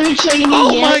 This is your Janie.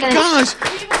 Oh my gosh,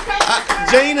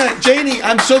 Janie,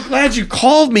 I'm so glad you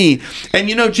called me. And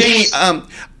Janie,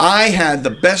 I had the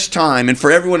best time, and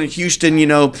for everyone in Houston,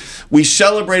 we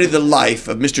celebrated the life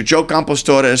of Mr. Joe Campos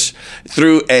Torres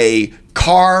through a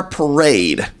car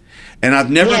parade. And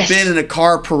I've never been in a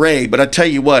car parade, but I tell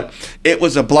you what, it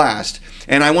was a blast.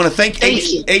 And I want to thank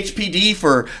HPD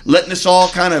for letting us all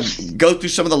kind of go through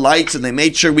some of the lights, and they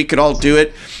made sure we could all do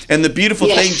it. And the beautiful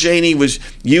thing, Janie, was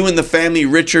you and the family,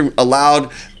 Richard,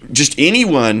 allowed just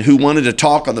anyone who wanted to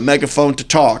talk on the megaphone to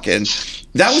talk. And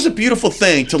that was a beautiful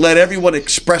thing, to let everyone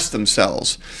express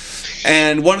themselves.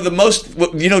 And one of the most,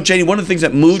 Janie, one of the things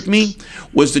that moved me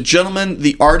was the gentleman,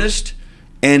 the artist,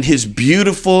 and his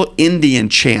beautiful Indian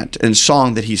chant and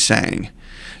song that he sang.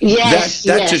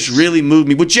 That just really moved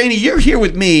me. Well, Janie, you're here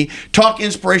with me, Talk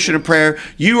Inspiration and Prayer.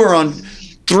 You are on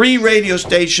 3 radio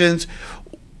stations.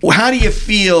 How do you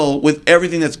feel with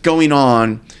everything that's going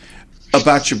on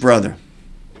about your brother?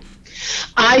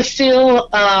 I feel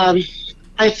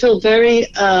very.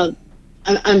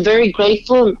 I'm very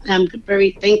grateful. I'm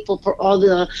very thankful for all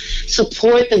the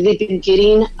support that we've been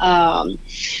getting.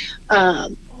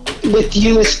 With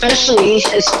you, especially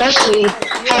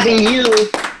having you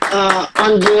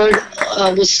on board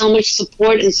with so much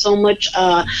support and so much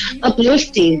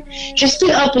uplifting. Just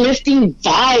the uplifting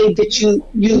vibe that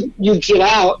you give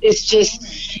out is just,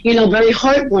 very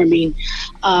heartwarming.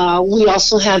 We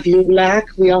also have you, Black.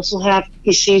 We also have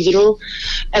Isidro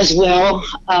as well,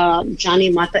 Johnny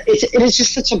Mata. It is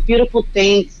just such a beautiful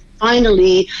thing.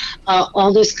 Finally,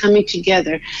 all this coming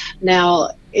together.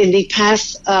 Now, in the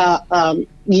past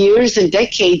years and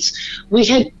decades, we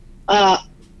had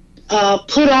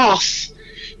put off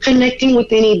connecting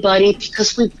with anybody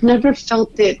because we've never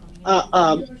felt it.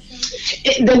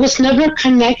 There was never a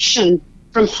connection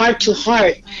from heart to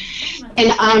heart,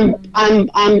 and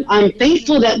I'm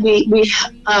thankful that we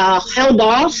held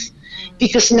off,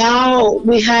 because now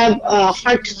we have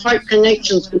heart to heart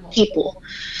connections with people,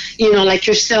 like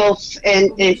yourself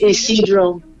and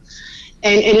Isidro.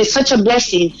 And it is such a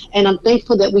blessing, and I'm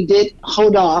thankful that we did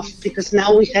hold off, because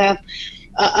now we have,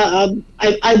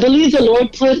 I believe the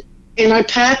Lord put in our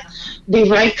path the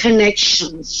right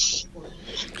connections.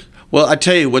 Well, I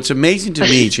tell you, what's amazing to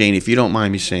me, Jane, if you don't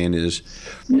mind me saying, is,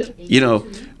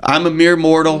 I'm a mere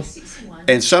mortal,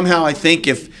 and somehow I think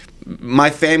if my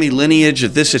family lineage,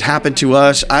 if this had happened to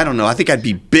us, I don't know, I think I'd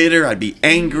be bitter, I'd be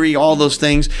angry, all those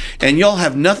things, and y'all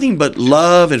have nothing but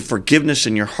love and forgiveness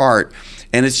in your heart.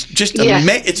 And it's just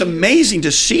it's amazing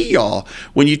to see y'all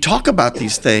when you talk about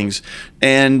these things.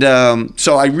 And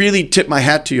so I really tip my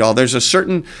hat to y'all. There's a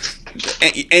certain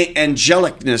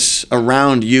angelicness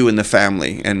around you and the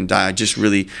family. And I just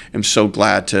really am so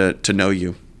glad to know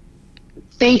you.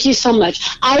 Thank you so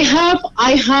much. I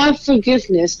have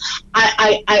forgiveness.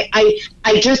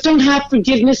 I just don't have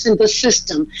forgiveness in the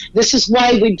system. This is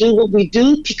why we do what we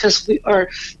do, because we are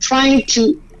trying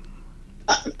to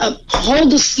hold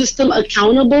the system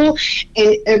accountable,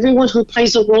 and everyone who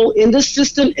plays a role in the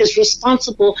system is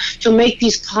responsible to make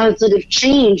these positive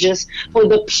changes for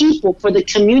the people, for the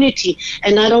community,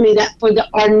 and not only that, for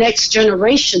our next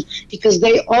generation, because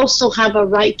they also have a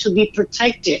right to be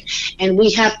protected, and we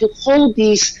have to hold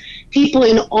these people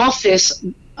in office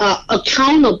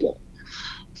accountable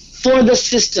for the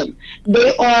system.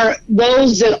 They are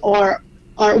those that are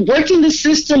working the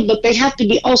system, but they have to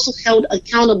be also held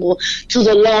accountable to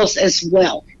the laws as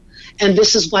well. and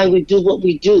this is why we do what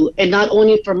we do. And not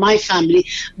only for my family,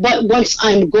 but once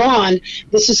I'm gone,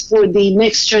 this is for the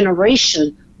next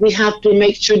generation. We have to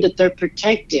make sure that they're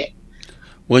protected.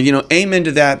 Well, amen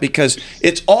to that, because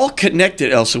it's all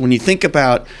connected, Elsa. When you think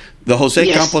about the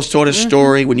Jose Campos Torres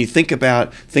story, when you think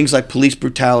about things like police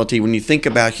brutality, when you think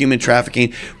about human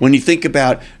trafficking, when you think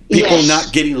about people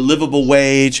not getting a livable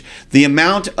wage, the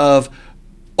amount of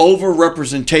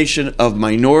overrepresentation of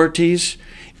minorities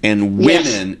and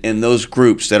women in those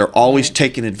groups that are always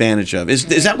taken advantage of.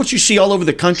 Is that what you see all over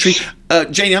the country?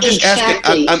 Janie, I'm just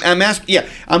asking. I'm asking. Yeah,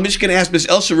 I'm just going to ask Miss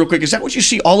Elsa real quick. Is that what you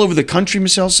see all over the country,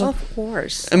 Miss Elsa? Of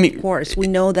course. Of course, we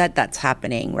know that that's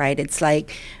happening, right? It's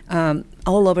like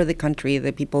all over the country,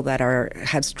 the people that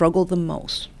have struggled the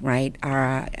most, right,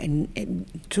 are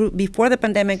before the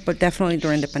pandemic, but definitely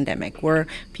during the pandemic, were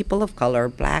people of color,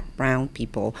 black, brown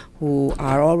people who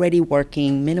are already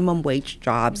working minimum wage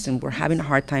jobs and were having a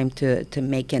hard time to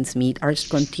make ends meet, are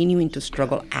continuing to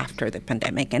struggle after the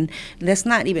pandemic. And let's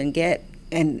not even get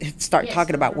and start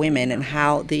talking about women and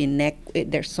how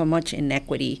there's so much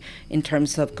inequity in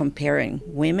terms of comparing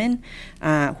women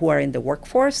who are in the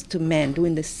workforce to men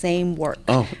doing the same work,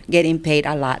 getting paid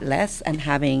a lot less and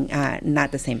having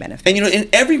not the same benefits. And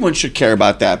everyone should care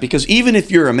about that, because even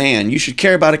if you're a man, you should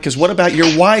care about it, because what about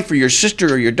your wife or your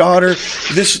sister or your daughter?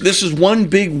 This is one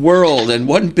big world and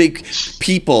one big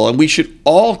people, and we should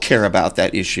all care about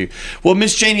that issue. Well,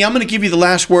 Miss Janie, I'm going to give you the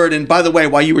last word. And by the way,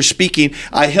 while you were speaking,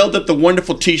 I held up the wonderful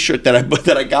T-shirt that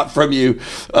I got from you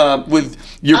with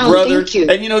your brother. Thank you.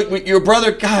 And your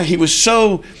brother, God, he was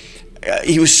so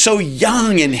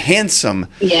young and handsome.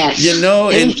 Yes.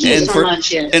 Thank you so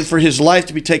much, yes. And for his life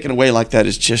to be taken away like that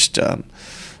is just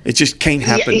it just can't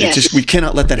happen. Yes. We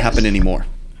cannot let that happen anymore.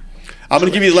 I'm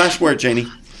going to give you the last word, Janie.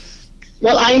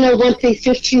 Well, I know one thing: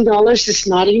 $15 is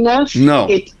not enough. No,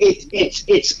 it's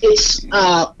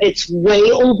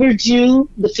way overdue.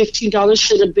 The $15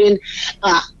 should have been,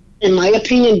 in my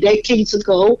opinion, decades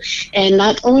ago. And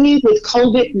not only with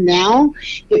COVID now,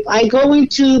 if I go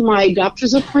into my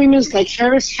doctor's appointments like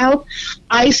Harris Health,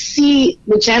 I see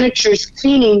the janitors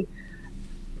cleaning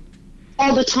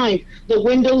all the time. The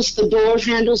windows, the door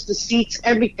handles, the seats,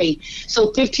 everything.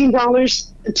 So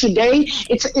 $15 today,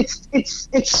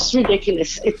 it's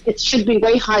ridiculous. It should be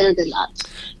way higher than that.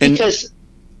 Because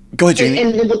go ahead, Janie.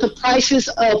 And with the prices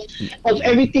of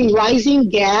everything rising,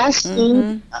 gas,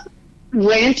 food,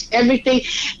 rent, everything,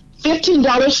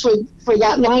 $15 for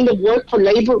that line of work, for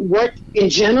labor work in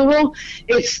general,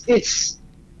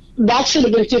 that should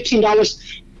have been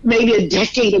 $15 maybe a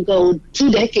decade ago,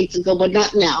 2 decades ago, but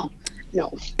not now.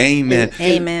 No. Amen.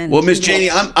 Amen. Well, Miss Janie,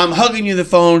 I'm hugging you the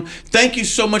phone. Thank you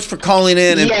so much for calling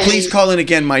in, and please call in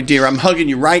again, my dear. I'm hugging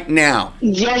you right now.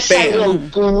 Yes, I will.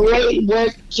 Great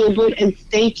work, Gilbert, and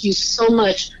thank you so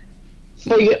much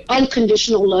for your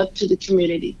unconditional love to the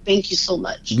community. Thank you so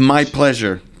much. My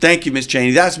pleasure. Thank you, Miss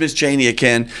Janie. That's Miss Janie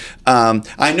again.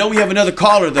 I know we have another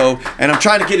caller, though, and I'm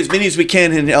trying to get as many as we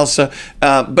can in, Elsa.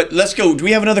 But let's go. Do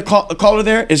we have another caller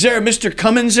there? Is there a Mr.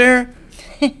 Cummins there?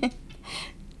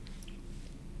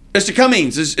 Mr.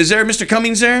 Cummings, is there a Mr.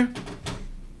 Cummings there?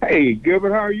 Hey,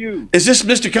 Gilbert, how are you? Is this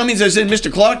Mr. Cummings as in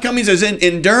Mr. Claude Cummings as in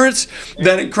Endurance,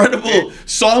 that incredible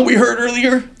song we heard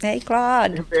earlier? Hey,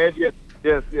 Claude. Yes.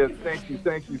 Thank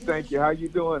you. How you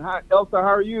doing? Hi, Elsa, how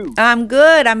are you? I'm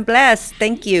good. I'm blessed.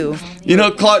 Thank you.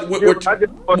 Claude,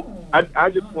 I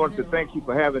just wanted to thank you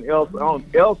for having Elsa on.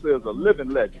 Elsa is a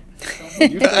living legend.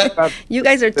 You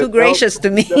guys are too gracious to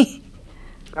me.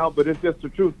 No, but it's just the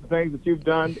truth. The things that you've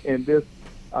done in this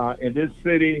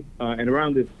city and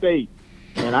around this state,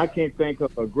 and I can't think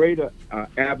of a greater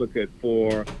advocate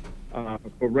for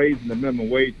raising the minimum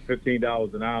wage to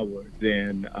 $15 an hour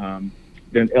than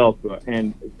Elsa.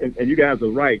 And you guys are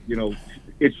right.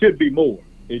 It should be more.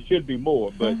 But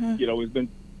it's been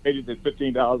raised at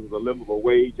 $15 as a livable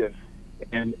wage,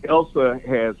 and Elsa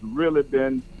has really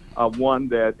been one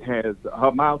that has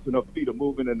her mouth and her feet are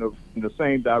moving in the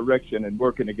same direction and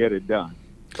working to get it done.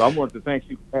 So I want to thank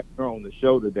you for having her on the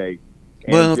show today,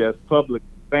 and just publicly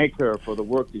thank her for the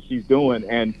work that she's doing.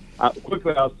 And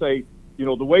quickly, I'll say,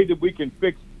 the way that we can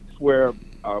fix where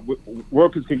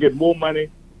workers can get more money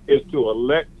is to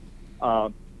elect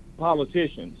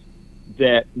politicians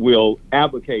that will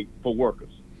advocate for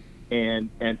workers. And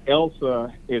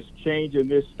Elsa is changing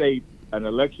this state an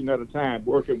election at a time,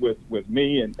 working with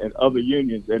me and other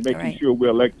unions and making sure we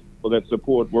elect people that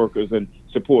support workers and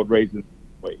support raising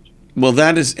the wage. Well,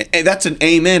 that's an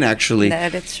amen, actually.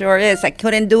 That it sure is. I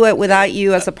couldn't do it without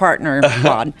you as a partner,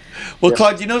 Claude. Well,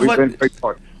 Claude, you know what?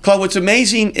 Claude, what's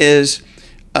amazing is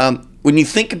when you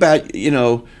think about,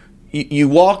 you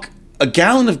walk a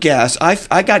gallon of gas,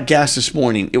 I got gas this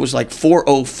morning. It was like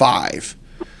 $4.05.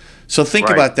 So think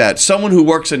about that. Someone who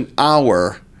works an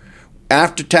hour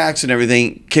after tax and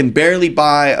everything can barely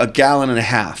buy a gallon and a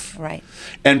half. Right.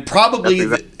 And probably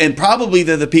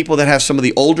they're the people that have some of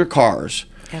the older cars.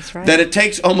 That's right. That it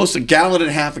takes almost a gallon and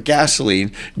a half of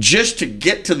gasoline just to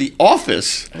get to the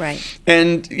office. Right.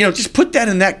 And, just put that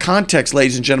in that context,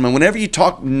 ladies and gentlemen. Whenever you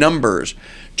talk numbers,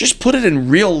 just put it in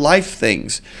real life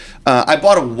things. I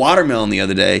bought a watermelon the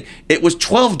other day. It was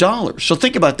 $12. So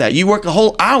think about that. You work a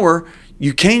whole hour,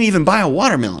 you can't even buy a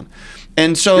watermelon.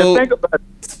 And so... Think about it.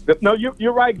 No,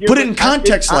 you're right, Gilbert. Put it in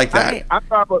context like that. I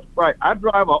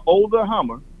drive an older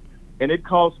Hummer, and it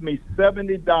costs me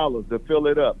 $70 to fill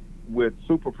it up with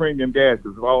super premium gas,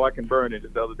 because all I can burn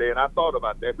it the other day. And I thought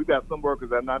about that. We got some workers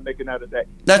that are not making that a day.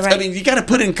 You got to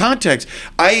put it in context.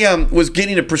 I was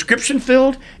getting a prescription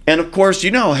filled, and of course,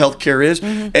 you know how healthcare is.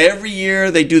 Mm-hmm. Every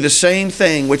year they do the same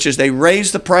thing, which is they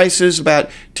raise the prices about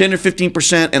 10 or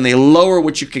 15%, and they lower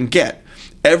what you can get.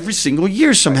 Every single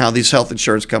year somehow, these health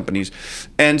insurance companies.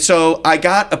 And so I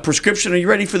got a prescription. Are you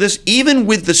ready for this? Even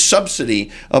with the subsidy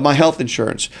of my health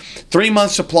insurance, 3-month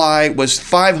supply was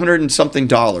 $500 and something.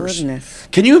 Goodness.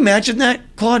 Can you imagine that,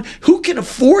 Claude? Who can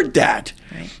afford that?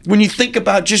 Right. When you think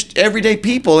about just everyday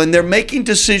people, and they're making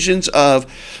decisions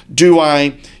of, do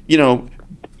I,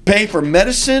 pay for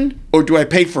medicine or do I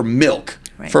pay for milk?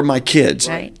 Right. For my kids.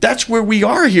 Right. That's where we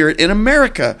are here in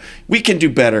America. We can do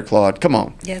better, Claude. Come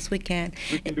on. Yes, we can.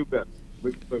 We can do better.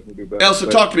 We can certainly do better. Elsa,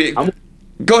 talk to me.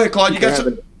 Go ahead, Claude. You got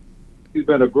some. He's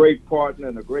been a great partner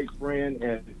and a great friend,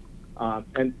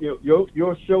 and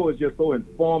your show is just so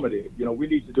informative. We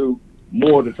need to do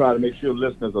more to try to make sure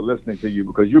listeners are listening to you,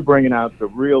 because you're bringing out the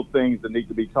real things that need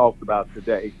to be talked about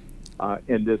today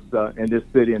in this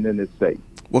city and in this state.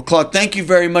 Well, Claude, thank you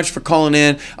very much for calling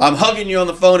in. I'm hugging you on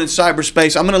the phone in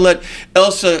cyberspace. I'm going to let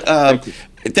Elsa,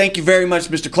 thank you very much,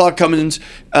 Mr. Claude Cummins.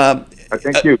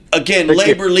 Thank you. Again,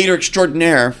 labor leader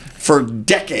extraordinaire for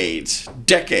decades.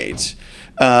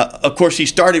 Of course, he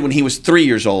started when he was 3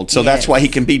 years old, so that's why he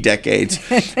can be decades.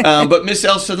 But Miss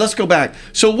Elsa, let's go back.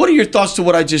 So what are your thoughts to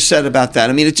what I just said about that?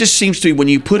 I mean, it just seems to me when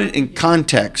you put it in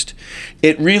context,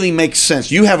 it really makes sense.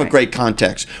 You have a great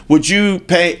context. Would you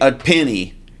pay a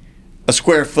penny a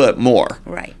square foot more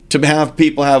to have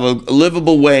people have a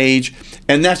livable wage?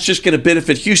 And that's just going to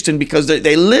benefit Houston because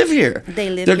they live here.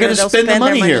 They're going to spend the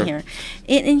money here.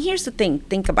 And here's the thing.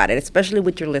 Think about it, especially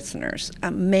with your listeners.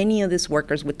 Many of these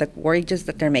workers with the wages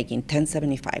that they're making,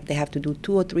 $10.75, they have to do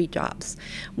 2 or 3 jobs.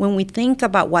 When we think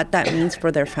about what that means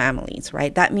for their families,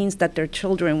 right, that means that their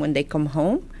children, when they come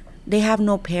home, they have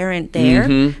no parent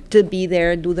there to be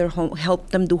there, do their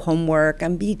help them do homework,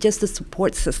 and be just a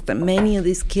support system. Many of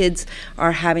these kids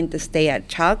are having to stay at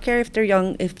childcare if they're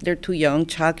young, if they're too young,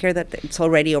 childcare that it's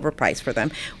already overpriced for them,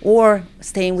 or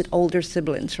staying with older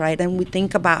siblings, right? And we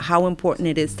think about how important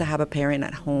it is to have a parent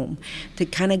at home to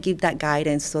kind of give that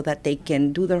guidance so that they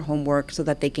can do their homework, so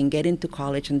that they can get into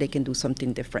college and they can do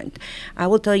something different. I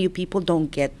will tell you, people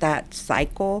don't get that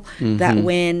cycle that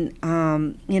when,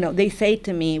 they say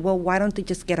to me, well, why don't they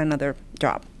just get another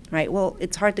job, right? Well,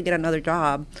 it's hard to get another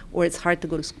job, or it's hard to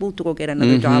go to school to go get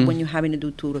another job when you're having to do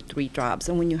 2 to 3 jobs.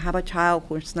 And when you have a child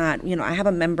who's not, I have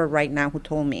a member right now who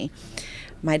told me,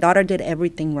 my daughter did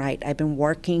everything right. I've been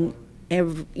working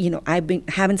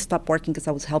haven't stopped working because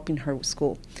I was helping her with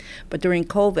school. But during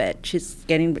COVID,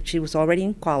 she was already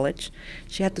in college.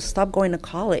 She had to stop going to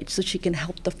college so she can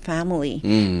help the family.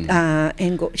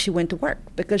 She went to work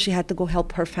because she had to go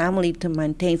help her family to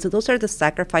maintain. So those are the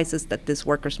sacrifices that these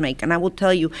workers make. And I will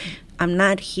tell you, I'm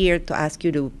not here to ask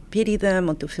you to pity them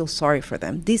or to feel sorry for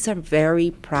them. These are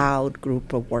very proud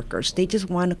group of workers. They just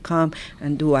want to come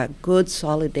and do a good,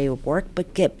 solid day of work,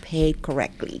 but get paid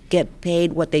correctly, get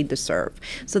paid what they deserve.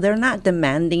 So they're not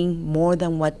demanding more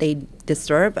than what they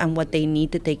deserve and what they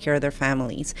need to take care of their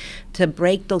families, to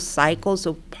break those cycles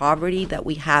of poverty that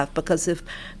we have. Because if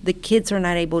the kids are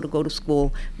not able to go to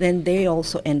school, then they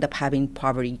also end up having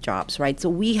poverty jobs, right? So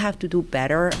we have to do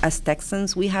better as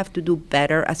Texans. We have to do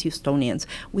better as Houstonians.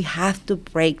 We have to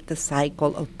break the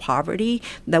cycle of poverty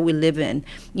that we live in.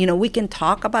 We can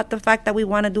talk about the fact that we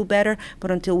want to do better, but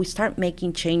until we start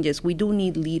making changes, we do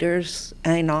need leaders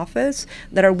in office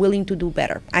that are willing to do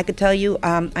better. I could tell you,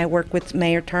 I work with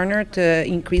Mayor Turner to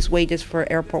increase wages for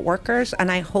airport workers,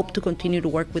 and I hope to continue to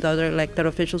work with other elected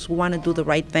officials who want to do the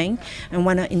right thing and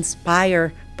want to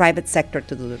inspire private sector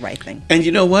to do the right thing. And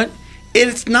you know what?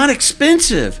 It's not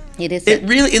expensive. It isn't. It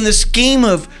really, in the scheme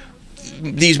of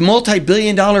these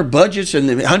multi-billion-dollar budgets and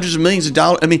the hundreds of millions of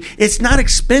dollars, I mean, it's not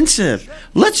expensive.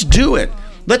 Let's do it.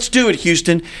 Let's do it,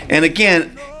 Houston. And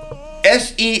again,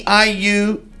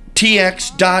 SEIU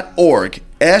SEIUTX.org,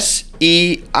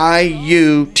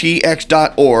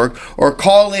 SEIUTX.org, or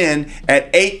call in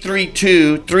at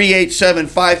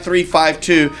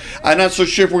 832-387-5352. I'm not so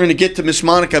sure if we're going to get to Miss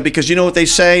Monica, because you know what they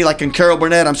say, like in Carol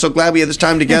Burnett, I'm so glad we had this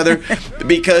time together,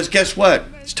 because guess what?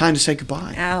 It's time to say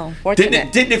goodbye. Oh,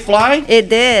 fortunate. Didn't it fly? It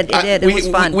did. It was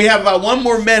fun. We have about one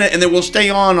more minute, and then we'll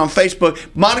stay on Facebook.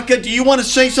 Monica, do you want to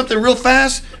say something real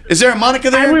fast? Is there a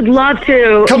Monica there? I would love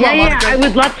to. Come on, Monica. I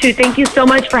would love to. Thank you so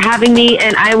much for having me,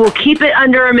 and I will keep it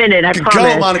under a minute, I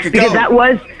promise. Go, Monica, because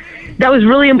go. That was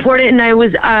really important, and I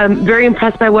was very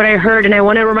impressed by what I heard. And I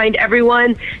want to remind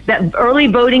everyone that early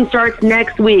voting starts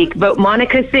next week. Vote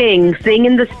Monica Sing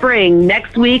in the Spring,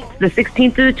 next week, the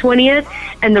 16th to the 20th,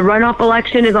 and the runoff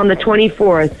election is on the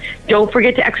 24th. Don't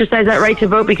forget to exercise that right to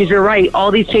vote, because you're right.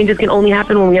 All these changes can only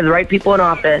happen when we have the right people in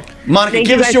office. Monica,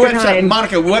 give us your website.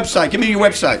 Monica, website. Give me your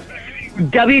website.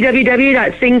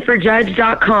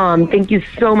 www.singforjudge.com. Thank you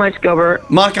so much, Gilbert.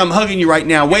 Monica, I'm hugging you right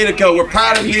now. Way to go. We're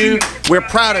proud of you. We're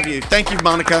proud of you. Thank you,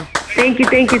 Monica. Thank you.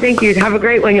 Have a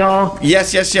great one, y'all.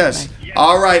 Yes.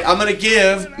 All right. I'm going to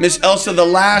give Miss Elsa the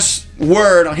last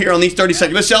word here on these 30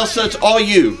 seconds. Miss Elsa, it's all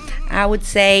you. I would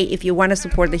say if you want to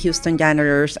support the Houston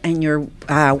janitors and you're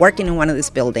working in one of these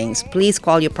buildings, please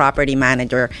call your property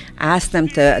manager. Ask them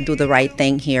to do the right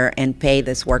thing here and pay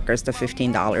these workers the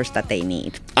 $15 that they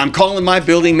need. I'm calling my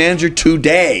building manager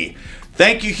today.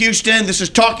 Thank you, Houston. This is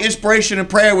Talk Inspiration and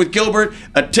Prayer with Gilbert,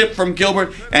 a tip from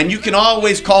Gilbert. And you can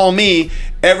always call me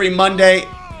every Monday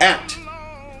at,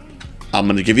 I'm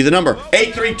going to give you the number,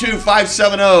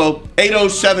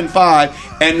 832-570-8075.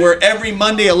 And we're every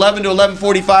Monday, 11 to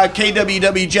 11:45,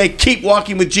 KWWJ, Keep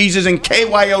Walking with Jesus, and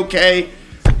KYOK.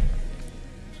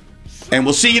 And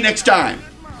we'll see you next time.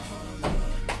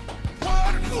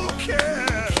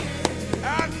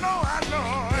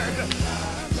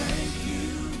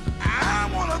 I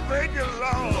want to thank you,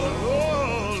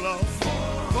 Lord,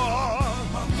 for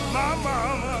my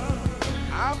mama.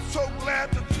 I'm so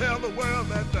glad to tell the world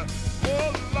that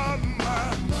oh, Lord,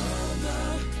 my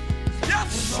mother,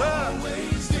 yes, sir,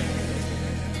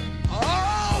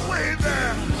 always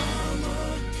there.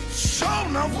 Show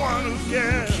no one who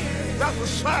cares. That's the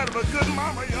sign of a good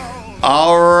mama, y'all.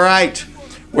 All right.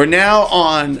 We're now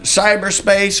on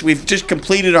cyberspace. We've just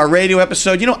completed our radio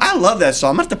episode. You know, I love that song.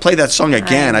 I'm going to have to play that song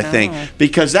again, I think.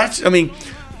 Because that's,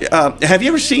 have you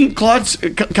ever seen Claude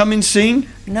come and sing?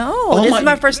 No, this is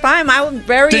my first time. I was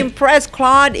very impressed,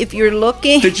 Claude, if you're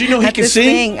looking. Did you know he can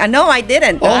sing? No, I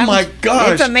didn't. Oh, my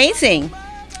gosh. It's amazing.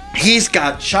 He's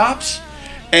got chops,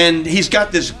 and he's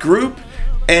got this group.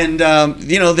 And,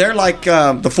 they're like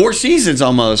the Four Seasons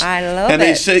almost. I love it. And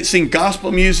they sing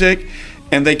gospel music.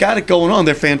 And they got it going on.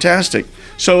 They're fantastic.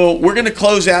 So we're going to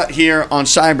close out here on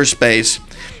cyberspace.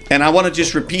 And I want to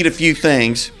just repeat a few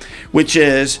things, which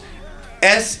is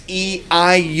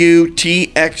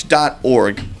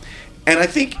SEIUTX.org. And I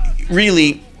think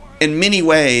really, in many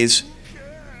ways,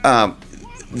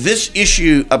 this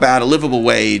issue about a livable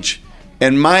wage,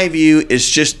 in my view, is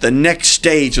just the next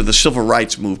stage of the civil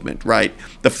rights movement, right?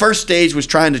 The first stage was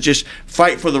trying to just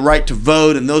fight for the right to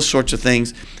vote and those sorts of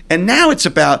things. And now it's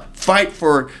about fight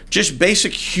for just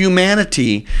basic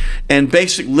humanity and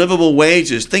basic livable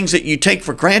wages, things that you take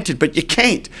for granted, but you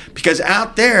can't, because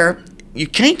out there, you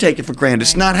can't take it for granted.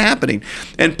 It's not happening.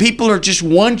 And people are just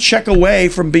one check away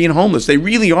from being homeless. They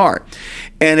really are.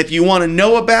 And if you want to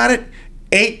know about it,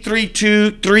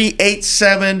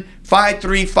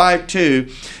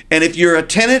 832-387-5352. And if you're a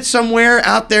tenant somewhere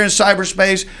out there in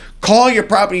cyberspace, call your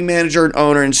property manager and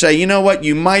owner and say, you know what,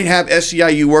 you might have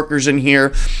SEIU workers in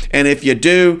here. And if you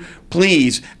do,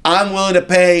 please, I'm willing to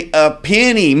pay a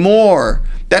penny more.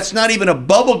 That's not even a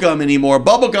bubble gum anymore.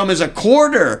 Bubble gum is a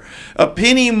quarter, a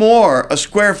penny more a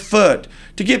square foot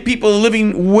to give people a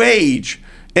living wage.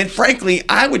 And frankly,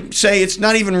 I would say it's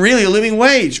not even really a living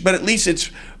wage, but at least it's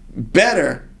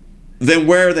better than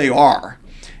where they are.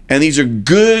 And these are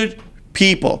good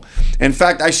people. In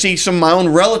fact, I see some of my own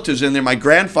relatives in there. My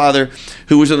grandfather,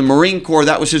 who was in the Marine Corps,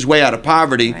 that was his way out of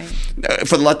poverty. Right.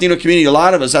 For the Latino community, a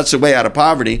lot of us, that's the way out of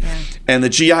poverty. Yeah. And the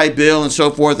GI Bill and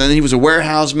so forth. And then he was a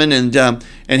warehouseman, and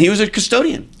he was a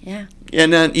custodian. Yeah.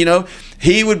 And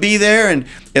he would be there, and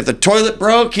if the toilet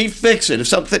broke, he'd fix it. If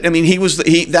something,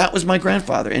 that was my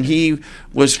grandfather, and he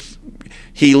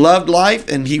loved life,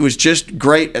 and he was just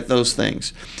great at those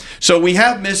things. So we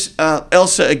have Miss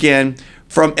Elsa again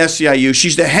from SEIU.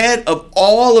 She's the head of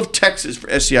all of Texas for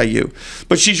SEIU,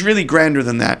 but she's really grander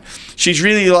than that. She's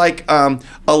really like a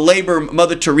labor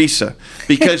Mother Teresa,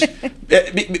 because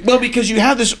because you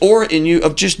have this aura in you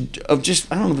of just I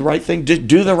don't know, the right thing. Just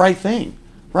do the right thing,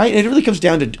 right? And it really comes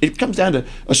down to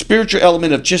a spiritual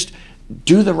element of just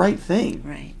do the right thing.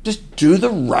 Right. Just do the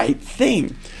right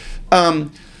thing.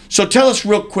 So tell us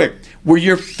real quick, were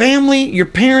your family, your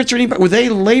parents or anybody, were they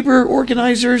labor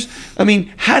organizers? I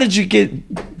mean, how did you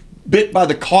get bit by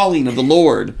the calling of the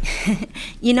Lord?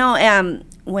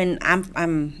 When I'm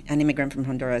an immigrant from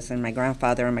Honduras, and my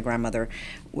grandfather and my grandmother,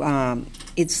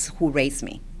 it's who raised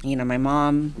me. My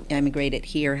mom immigrated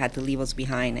here, had to leave us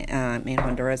behind in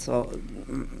Honduras. So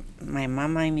my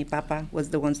mama and my papa was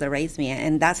the ones that raised me,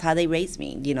 and that's how they raised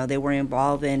me. They were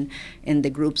involved in the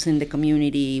groups in the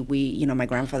community. My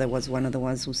grandfather was one of the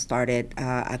ones who started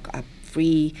a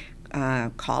free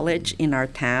college in our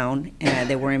town.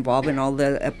 They were involved in all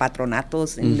the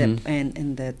patronatos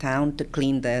in the town to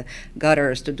clean the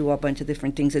gutters, to do a bunch of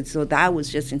different things. And so that was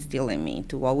just instilled in me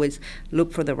to always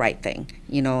look for the right thing.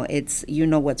 It's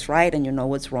what's right and you know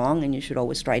what's wrong, and you should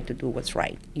always try to do what's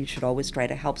right. You should always try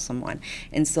to help someone.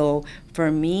 And so for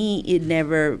me, it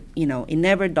never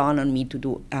dawned on me to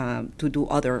do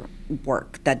other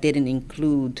work that didn't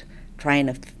include trying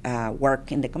to work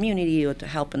in the community or to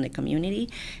help in the community.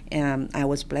 I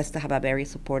was blessed to have a very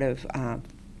supportive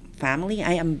family.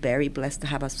 I am very blessed to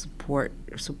have a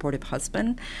supportive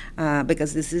husband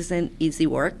because this isn't easy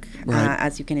work,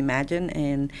 as you can imagine.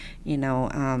 And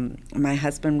my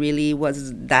husband really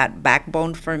was that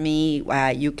backbone for me.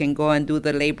 You can go and do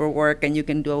the labor work, and you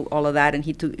can do all of that. And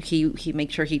he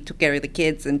made sure he took care of the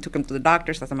kids and took them to the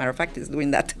doctors. As a matter of fact, he's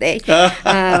doing that today.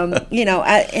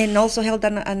 And also held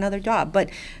down another job.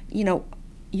 But you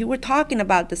were talking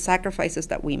about the sacrifices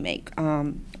that we make.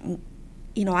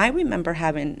 I remember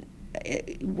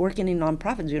working in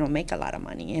nonprofits. You don't make a lot of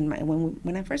money. And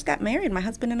when I first got married, my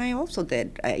husband and I also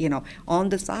did. On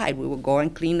the side, we would go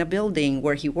and clean the building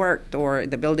where he worked or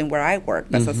the building where I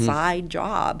worked. That's a side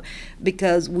job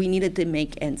because we needed to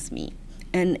make ends meet.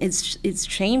 And it's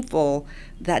shameful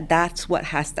that that's what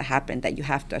has to happen, that you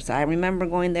have to. So I remember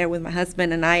going there with my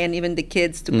husband and I and even the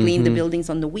kids to clean the buildings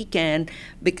on the weekend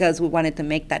because we wanted to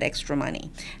make that extra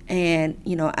money. And,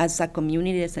 as a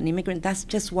community, as an immigrant, that's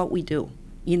just what we do.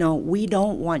 We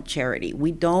don't want charity.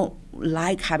 We don't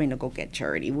like having to go get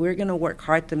charity. We're going to work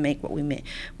hard to make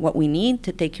what we need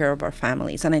to take care of our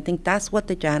families. And I think that's what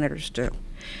the janitors do.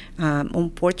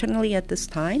 Unfortunately, at this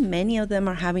time, many of them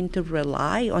are having to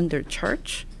rely on their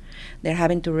church. They're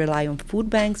having to rely on food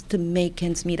banks to make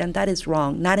ends meet, and that is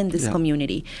wrong, not in this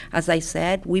community. As I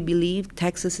said, we believe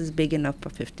Texas is big enough for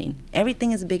 15.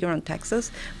 Everything is bigger in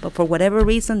Texas, but for whatever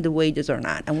reason, the wages are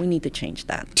not, and we need to change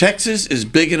that. Texas is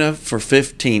big enough for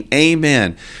 15.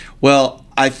 Amen. Well,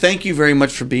 I thank you very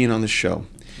much for being on the show.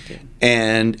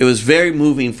 And it was very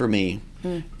moving for me.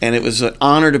 And it was an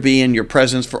honor to be in your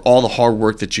presence for all the hard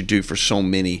work that you do for so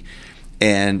many.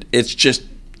 And it's just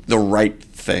the right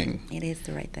thing. It is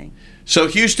the right thing. So,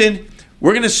 Houston,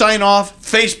 we're going to sign off.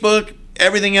 Facebook,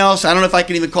 everything else. I don't know if I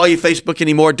can even call you Facebook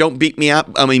anymore. Don't beep me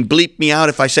out. Bleep me out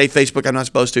if I say Facebook. I'm not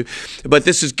supposed to. But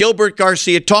this is Gilbert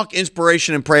Garcia, Talk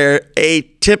Inspiration and Prayer, a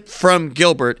tip from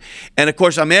Gilbert. And, of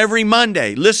course, I'm every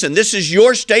Monday. Listen, this is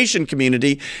your station,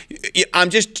 community.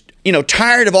 I'm just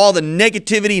tired of all the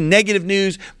negativity, negative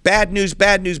news, bad news,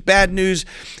 bad news, bad news.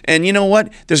 And you know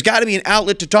what? There's got to be an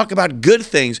outlet to talk about good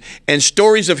things and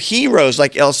stories of heroes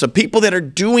like Elsa, people that are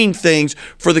doing things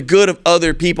for the good of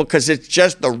other people because it's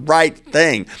just the right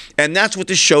thing. And that's what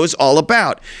this show is all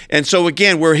about. And so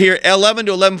again, we're here 11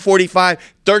 to 11:45,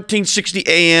 1360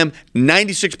 AM,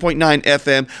 96.9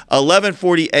 FM,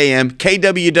 1140 AM,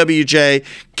 KWWJ,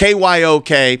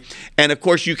 KYOK. And of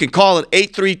course, you can call at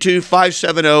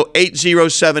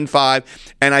 832-570-8075.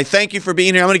 And I thank you for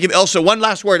being here. I'm going to give Elsa one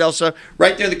last word, Elsa,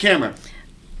 right there, the camera.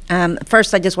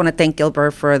 First, I just want to thank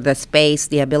Gilbert for the space,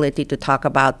 the ability to talk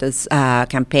about this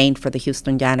campaign for the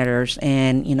Houston janitors,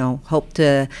 and hope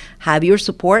to have your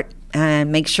support.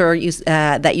 And make sure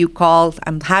that you call.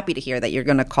 I'm happy to hear that you're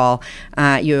going to call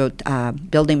your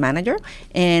building manager,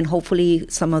 and hopefully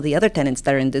some of the other tenants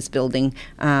that are in this building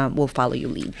will follow your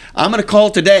lead. I'm going to call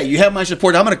today. You have my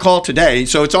support. I'm going to call today.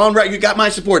 So it's on right. You got my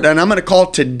support, and I'm going to call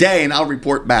today, and I'll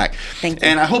report back. Thank you.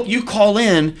 And I hope you call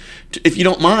in, if you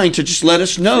don't mind, to just let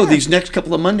us know these next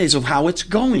couple of Mondays of how it's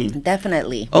going.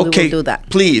 Definitely. Okay. We will do that.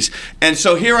 Please. And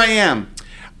so here I am.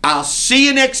 I'll see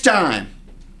you next time.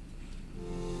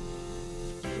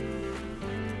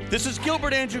 This is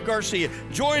Gilbert Andrew Garcia.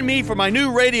 Join me for my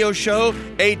new radio show,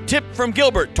 A Tip from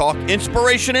Gilbert, Talk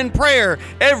Inspiration and Prayer,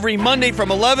 every Monday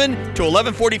from 11 to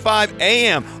 11:45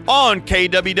 a.m. on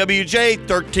KWWJ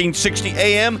 1360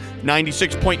 AM,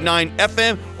 96.9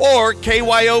 FM, or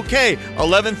KYOK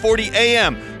 1140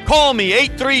 AM. Call me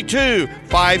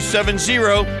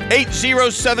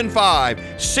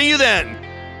 832-570-8075. See you then.